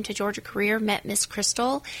came to Georgia Career, met Miss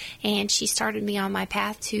Crystal, and she started me on my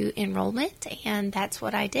path to enrollment, and that's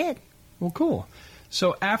what I did. Well, cool.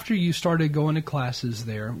 So after you started going to classes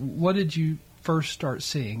there, what did you first start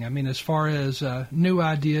seeing? I mean, as far as new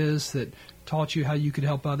ideas that taught you how you could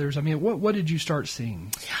help others? I mean, what did you start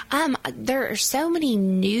seeing? There are so many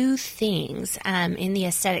new things in the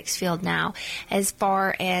aesthetics field now, as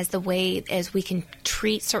far as the way as we can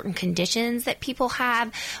treat certain conditions that people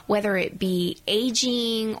have, whether it be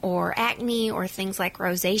aging or acne or things like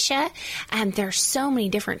rosacea. There are so many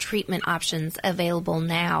different treatment options available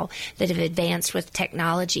now that have advanced with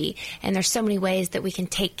technology, and there's so many ways that we can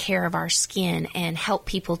take care of our skin and help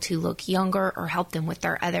people to look younger or help them with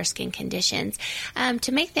their other skin conditions.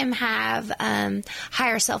 To make them have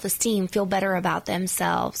higher self-esteem, feel better about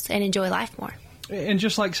themselves, and enjoy life more. And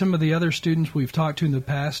just like some of the other students we've talked to in the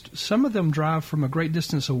past, some of them drive from a great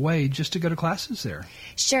distance away just to go to classes there.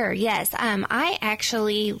 Sure, yes. I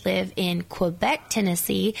actually live in Quebec,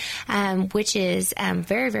 Tennessee, which is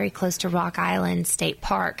very, very close to Rock Island State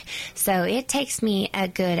Park. So it takes me a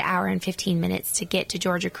good hour and 15 minutes to get to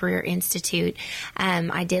Georgia Career Institute.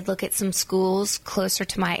 I did look at some schools closer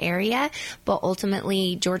to my area, but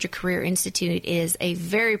ultimately Georgia Career Institute is a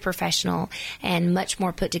very professional and much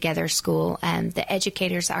more put together school. The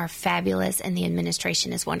educators are fabulous, and the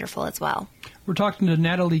administration is wonderful as well. We're talking to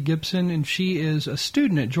Natalie Gibson, and she is a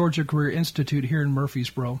student at Georgia Career Institute here in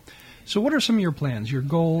Murfreesboro. So what are some of your plans, your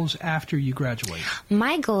goals after you graduate?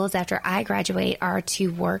 My goals after I graduate are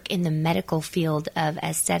to work in the medical field of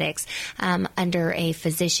aesthetics under a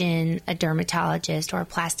physician, a dermatologist, or a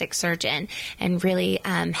plastic surgeon, and really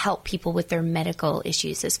help people with their medical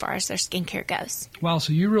issues as far as their skincare goes. Wow,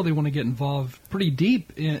 so you really want to get involved pretty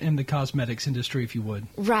deep in the cosmetics industry, if you would.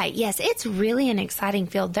 Right, yes. It's really an exciting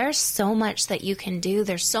field. There's so much that you can do.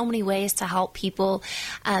 There's so many ways to help people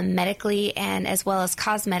medically and as well as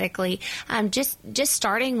cosmetically. Just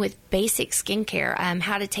starting with basic skincare,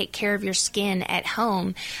 how to take care of your skin at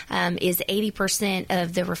home is 80%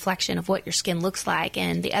 of the reflection of what your skin looks like,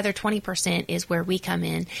 and the other 20% is where we come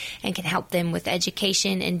in and can help them with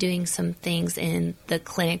education and doing some things in the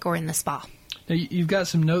clinic or in the spa. Now, you've got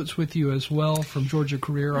some notes with you as well from Georgia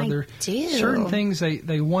Career. Are there certain things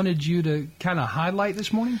they wanted you to kind of highlight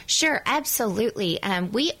this morning? Sure, absolutely.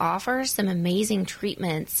 We offer some amazing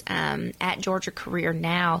treatments at Georgia Career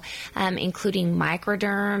now, including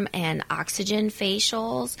microderm and oxygen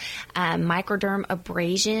facials, microderm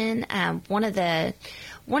abrasion.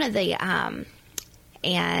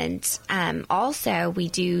 And also we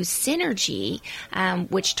do Synergy,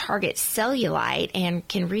 which targets cellulite and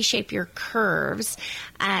can reshape your curves.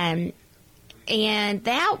 And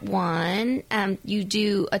that one, you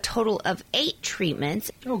do a total of 8 treatments.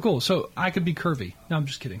 Oh, cool. So I could be curvy. No, I'm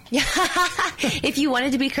just kidding. If you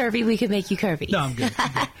wanted to be curvy, we could make you curvy. No, I'm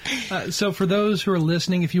good. So for those who are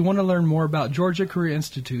listening, if you want to learn more about Georgia Career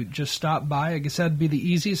Institute, just stop by. I guess that'd be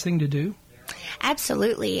the easiest thing to do.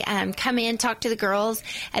 Absolutely. Come in, talk to the girls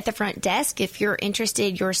at the front desk. If you're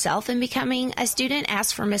interested yourself in becoming a student,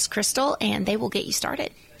 ask for Miss Crystal, and they will get you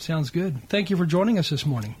started. Sounds good. Thank you for joining us this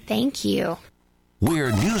morning. Thank you.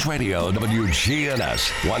 We're News Radio WGNS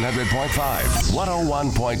 100.5,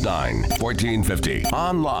 101.9, 1450.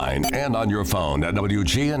 Online and on your phone at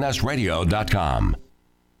WGNSradio.com.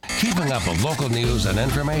 Keeping up with local news and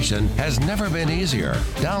information has never been easier.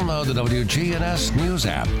 Download the WGNS News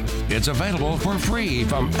app. It's available for free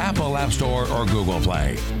from Apple App Store or Google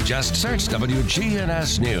Play. Just search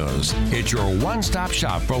WGNS News. It's your one-stop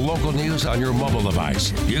shop for local news on your mobile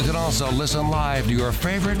device. You can also listen live to your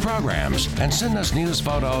favorite programs and send us news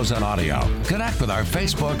photos and audio. Connect with our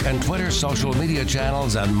Facebook and Twitter social media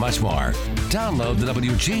channels and much more. Download the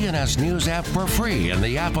WGNS News app for free in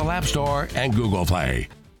the Apple App Store and Google Play.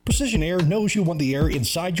 Precision Air knows you want the air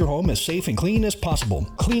inside your home as safe and clean as possible.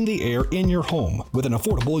 Clean the air in your home with an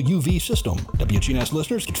affordable UV system. WGNS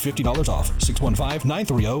listeners get $50 off.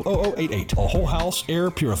 615-930-0088. A whole house air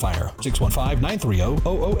purifier.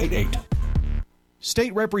 615-930-0088.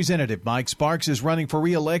 State Representative Mike Sparks is running for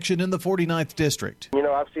re-election in the 49th District. You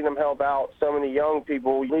know, I've seen him help out so many young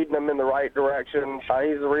people, leading them in the right direction.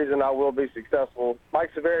 He's the reason I will be successful.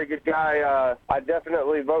 Mike's a very good guy. I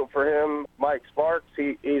definitely vote for him. Mike Sparks,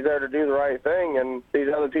 he's there to do the right thing, and these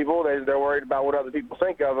other people, they're worried about what other people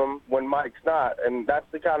think of him when Mike's not, and that's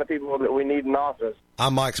the kind of people that we need in office.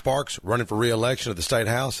 I'm Mike Sparks, running for re-election at the State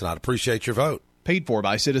House, and I'd appreciate your vote. Paid for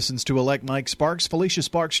by citizens to elect Mike Sparks. Felicia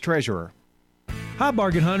Sparks, Treasurer. Hi,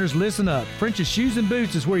 bargain hunters, listen up. French's Shoes and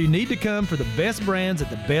Boots is where you need to come for the best brands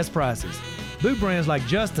at the best prices. Boot brands like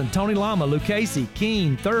Justin, Tony Lama, Lucchese,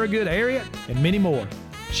 Keen, Thorogood, Ariat, and many more.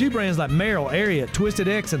 Shoe brands like Merrill, Ariat, Twisted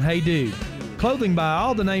X, and Hey Dude. Clothing by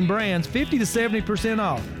all the name brands, 50 to 70%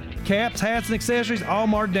 off. Caps, hats, and accessories all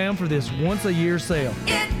marked down for this once-a-year sale.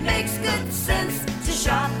 It makes good sense to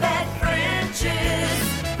shop at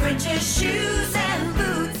French's. French's Shoes and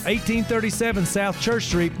Boots. 1837 South Church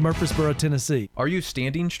Street, Murfreesboro, Tennessee. Are you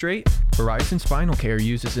standing straight? Horizon Spinal Care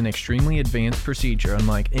uses an extremely advanced procedure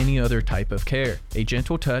unlike any other type of care. A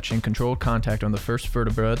gentle touch and controlled contact on the first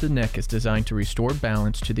vertebra of the neck is designed to restore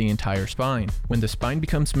balance to the entire spine. When the spine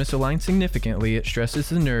becomes misaligned significantly, it stresses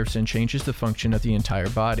the nerves and changes the function of the entire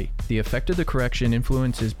body. The effect of the correction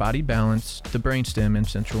influences body balance, the brainstem, and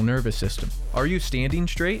central nervous system. Are you standing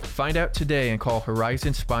straight? Find out today and call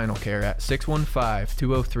Horizon Spinal Care at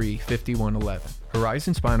 615-203-5111.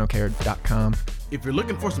 HorizonSpinalCare.com. If you're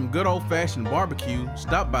looking for some good old-fashioned barbecue,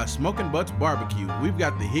 stop by Smokin' Butts Barbecue. We've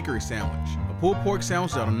got the Hickory Sandwich, a pulled pork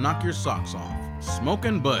sandwich that'll knock your socks off.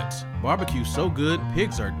 Smokin' Butts. Barbecue so good,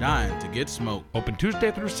 pigs are dying to get smoked. Open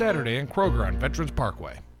Tuesday through Saturday in Kroger on Veterans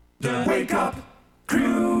Parkway. The Wake Up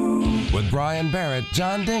Crew with Brian Barrett,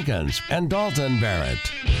 John Dinkins, and Dalton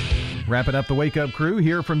Barrett. Wrapping up the Wake Up Crew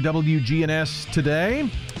here from WGNS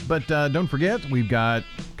today. But don't forget, we've got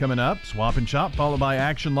coming up Swap and Shop, followed by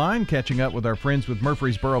Action Line, catching up with our friends with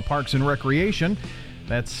Murfreesboro Parks and Recreation.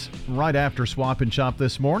 That's right after Swap and Shop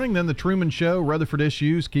this morning. Then the Truman Show, Rutherford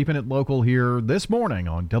Issues, keeping it local here this morning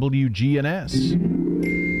on WGNS.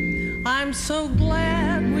 I'm so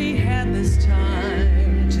glad we had this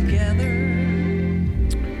time together.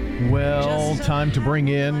 Well, time to bring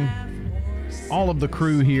in all of the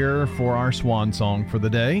crew here for our swan song for the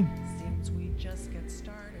day.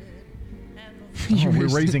 Oh, we're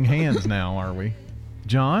raising hands now, are we?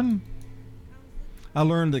 John? I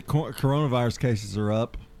learned that coronavirus cases are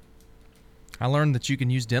up. I learned that you can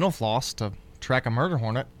use dental floss to track a murder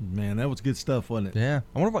hornet. Man, that was good stuff, wasn't it? Yeah.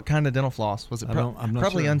 I wonder what kind of dental floss. Was it I'm not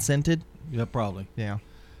probably sure. unscented? Yeah, probably. Yeah.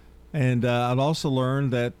 And I'd also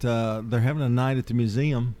learned that they're having a night at the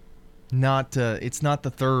museum. It's not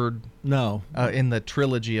the third No. In the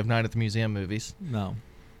trilogy of Night at the Museum movies. No.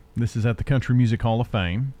 This is at the Country Music Hall of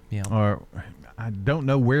Fame. Yeah. I don't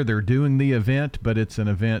know where they're doing the event, but it's an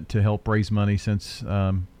event to help raise money since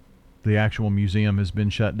the actual museum has been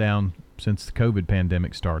shut down since the COVID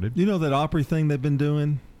pandemic started. You know that Opry thing they've been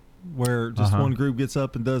doing where just one group gets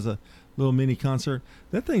up and does a little mini concert?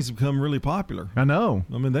 That thing's become really popular. I know.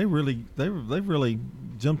 I mean, they've really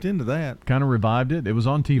jumped into that. Kind of revived it. It was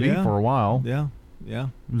on TV for a while. Yeah. It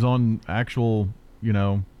was on actual,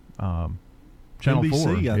 Channel NBC,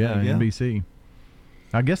 4. I think, yeah. NBC.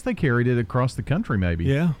 I guess they carried it across the country, maybe.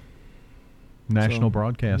 Yeah. National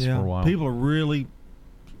broadcast for a while. People are really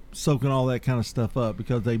soaking all that kind of stuff up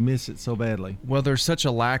because they miss it so badly. Well, there's such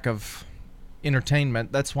a lack of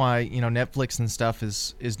entertainment. That's why, Netflix and stuff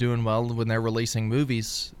is doing well when they're releasing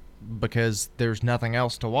movies, because there's nothing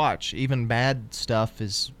else to watch. Even bad stuff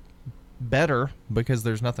is better because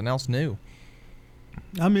there's nothing else new.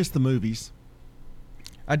 I miss the movies.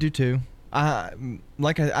 I do too. I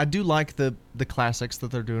do like the classics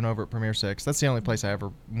that they're doing over at Premiere 6. That's the only place I ever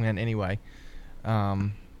went anyway.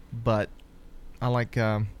 But I like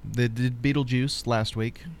they did Beetlejuice last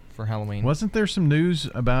week for Halloween. Wasn't there some news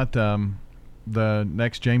about the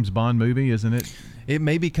next James Bond movie? Isn't it? It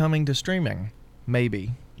may be coming to streaming.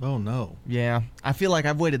 Maybe. Oh no. Yeah, I feel like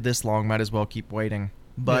I've waited this long. Might as well keep waiting.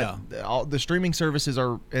 But all the streaming services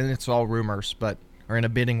are, and it's all rumors, but are in a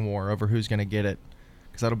bidding war over who's going to get it.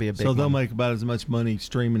 Because that'll be a big So they'll one. make about as much money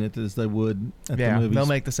streaming it as they would at the Yeah, movies. they'll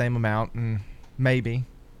make the same amount, and maybe.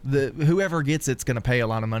 Whoever gets it's going to pay a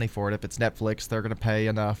lot of money for it. If it's Netflix, they're going to pay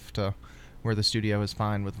enough to where the studio is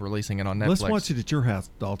fine with releasing it on Netflix. Let's watch it at your house,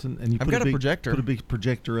 Dalton. And you I've put got a big projector. Put a big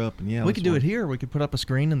projector up, and we could do it here. We could put up a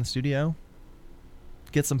screen in the studio,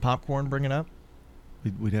 get some popcorn, bring it up.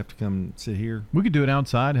 We'd have to come sit here. We could do it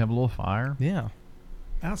outside, have a little fire. Yeah.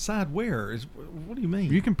 Outside where? What do you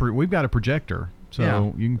mean? You can. We've got a projector,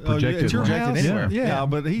 so you can project at it. your right house? anywhere. Yeah,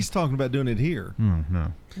 but he's talking about doing it here.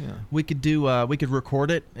 No. Yeah. We could do. We could record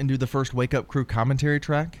it and do the first Wake Up Crew commentary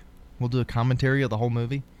track. We'll do a commentary of the whole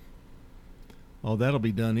movie. Oh, that'll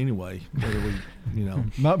be done anyway. Whether we,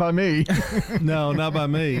 Not by me. No, not by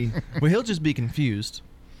me. Well, he'll just be confused.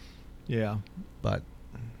 Yeah, but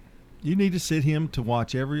you need to sit him to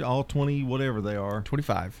watch all 20 whatever they are.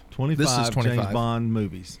 25. 25. This is 25 James Bond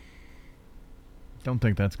movies. Don't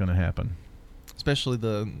think that's going to happen. Especially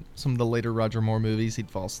some of the later Roger Moore movies, he'd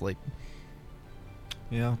fall asleep.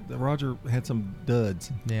 Yeah, Roger had some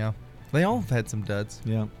duds. Yeah, they all have had some duds.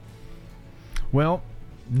 Yeah. Well,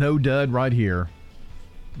 no dud right here.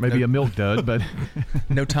 Maybe a milk dud, but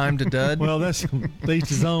no time to dud. Well, that's each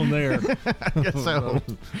his own there. I guess so.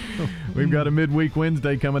 We've got a midweek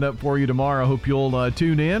Wednesday coming up for you tomorrow. Hope you'll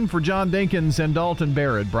tune in. For John Dinkins and Dalton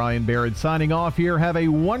Barrett, Brian Barrett signing off here. Have a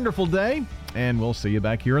wonderful day, and we'll see you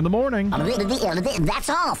back here in the morning. That's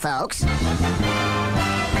all, folks.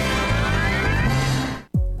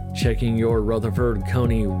 Checking your Rutherford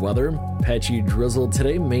County weather. Patchy drizzle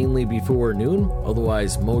today, mainly before noon.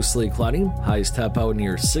 Otherwise, mostly cloudy. Highs top out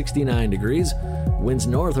near 69 degrees. Winds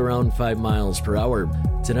north around 5 miles per hour.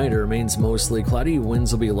 Tonight it remains mostly cloudy.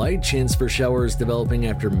 Winds will be light. Chance for showers developing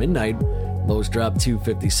after midnight. Lows drop to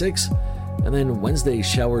 56. And then Wednesday,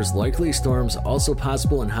 showers likely. Storms also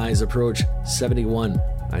possible and highs approach 71.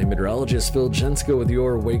 I'm meteorologist Phil Jenska with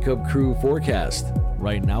your Wake Up Crew forecast.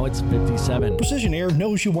 Right now it's 57. Precision Air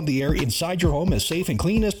knows you want the air inside your home as safe and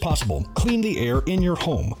clean as possible. Clean the air in your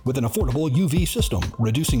home with an affordable UV system,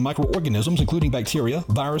 reducing microorganisms including bacteria,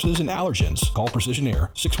 viruses, and allergens. Call Precision Air,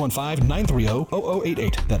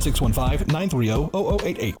 615-930-0088. That's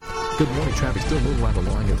 615-930-0088. Good morning. Traffic still a little out of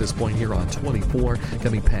line at this point here on 24,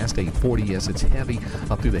 coming past 840. Yes, it's heavy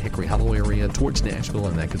up through the Hickory Hollow area towards Nashville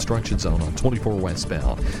and that construction zone on 24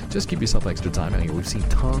 westbound. Just give yourself extra time out here. We've seen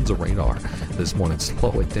tons of radar this morning.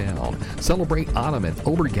 Slow it down. Celebrate autumn at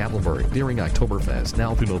Ober-Gatlinburg during Oktoberfest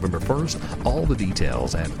now through November 1st. All the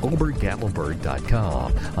details at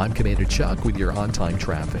obergatlinburg.com. I'm Commander Chuck with your on-time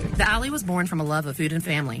traffic. The Alley was born from a love of food and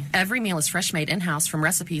family. Every meal is fresh made in-house from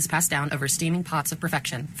recipes passed down over steaming pots of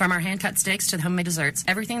perfection. From our hand-cut steaks to the homemade desserts,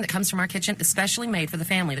 everything that comes from our kitchen is specially made for the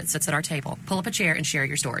family that sits at our table. Pull up a chair and share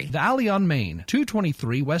your story. The Alley on Main,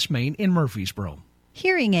 223 West Main in Murfreesboro.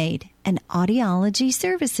 Hearing Aid and Audiology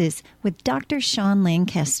Services with Dr. Sean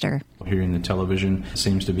Lancaster. Hearing the television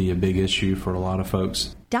seems to be a big issue for a lot of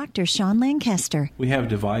folks. Dr. Sean Lancaster. We have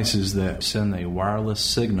devices that send a wireless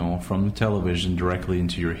signal from the television directly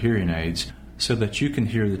into your hearing aids so that you can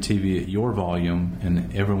hear the TV at your volume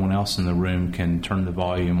and everyone else in the room can turn the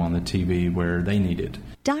volume on the TV where they need it.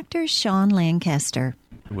 Dr. Sean Lancaster.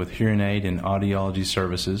 With Hearing Aid and Audiology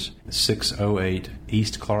Services, 608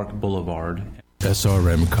 East Clark Boulevard.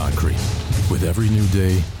 SRM Concrete. With every new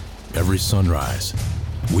day, every sunrise,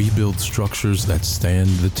 we build structures that stand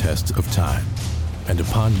the test of time. And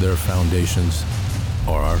upon their foundations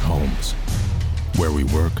are our homes, where we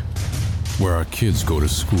work, where our kids go to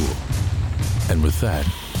school. And with that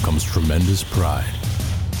comes tremendous pride.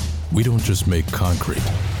 We don't just make concrete.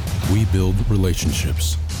 We build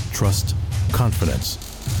relationships, trust, confidence.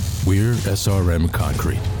 We're SRM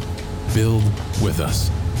Concrete. Build with us.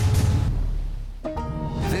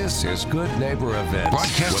 This is Good Neighbor Events.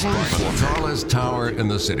 Broadcasting from the tallest tower in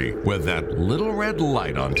the city with that little red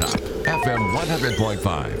light on top. FM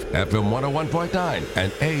 100.5, FM 101.9,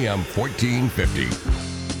 and AM 1450.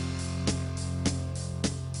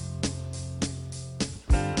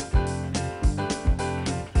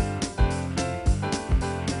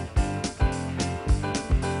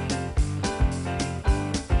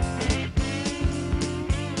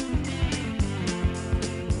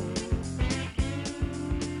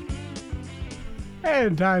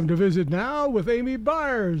 And time to visit now with Amy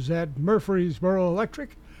Byers at Murfreesboro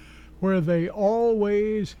Electric, where they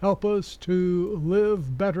always help us to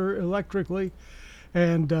live better electrically.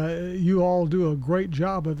 And you all do a great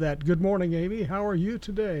job of that. Good morning, Amy. How are you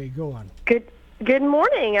today? Go on. Good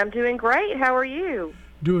morning. I'm doing great. How are you?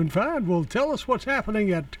 Doing fine. Well, tell us what's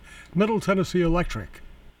happening at Middle Tennessee Electric.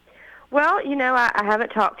 Well, I haven't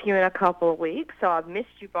talked to you in a couple of weeks, so I've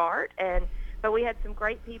missed you, Bart. But we had some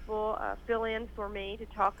great people fill in for me to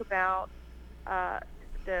talk about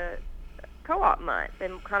the co-op month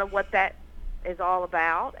and kind of what that is all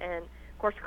about. And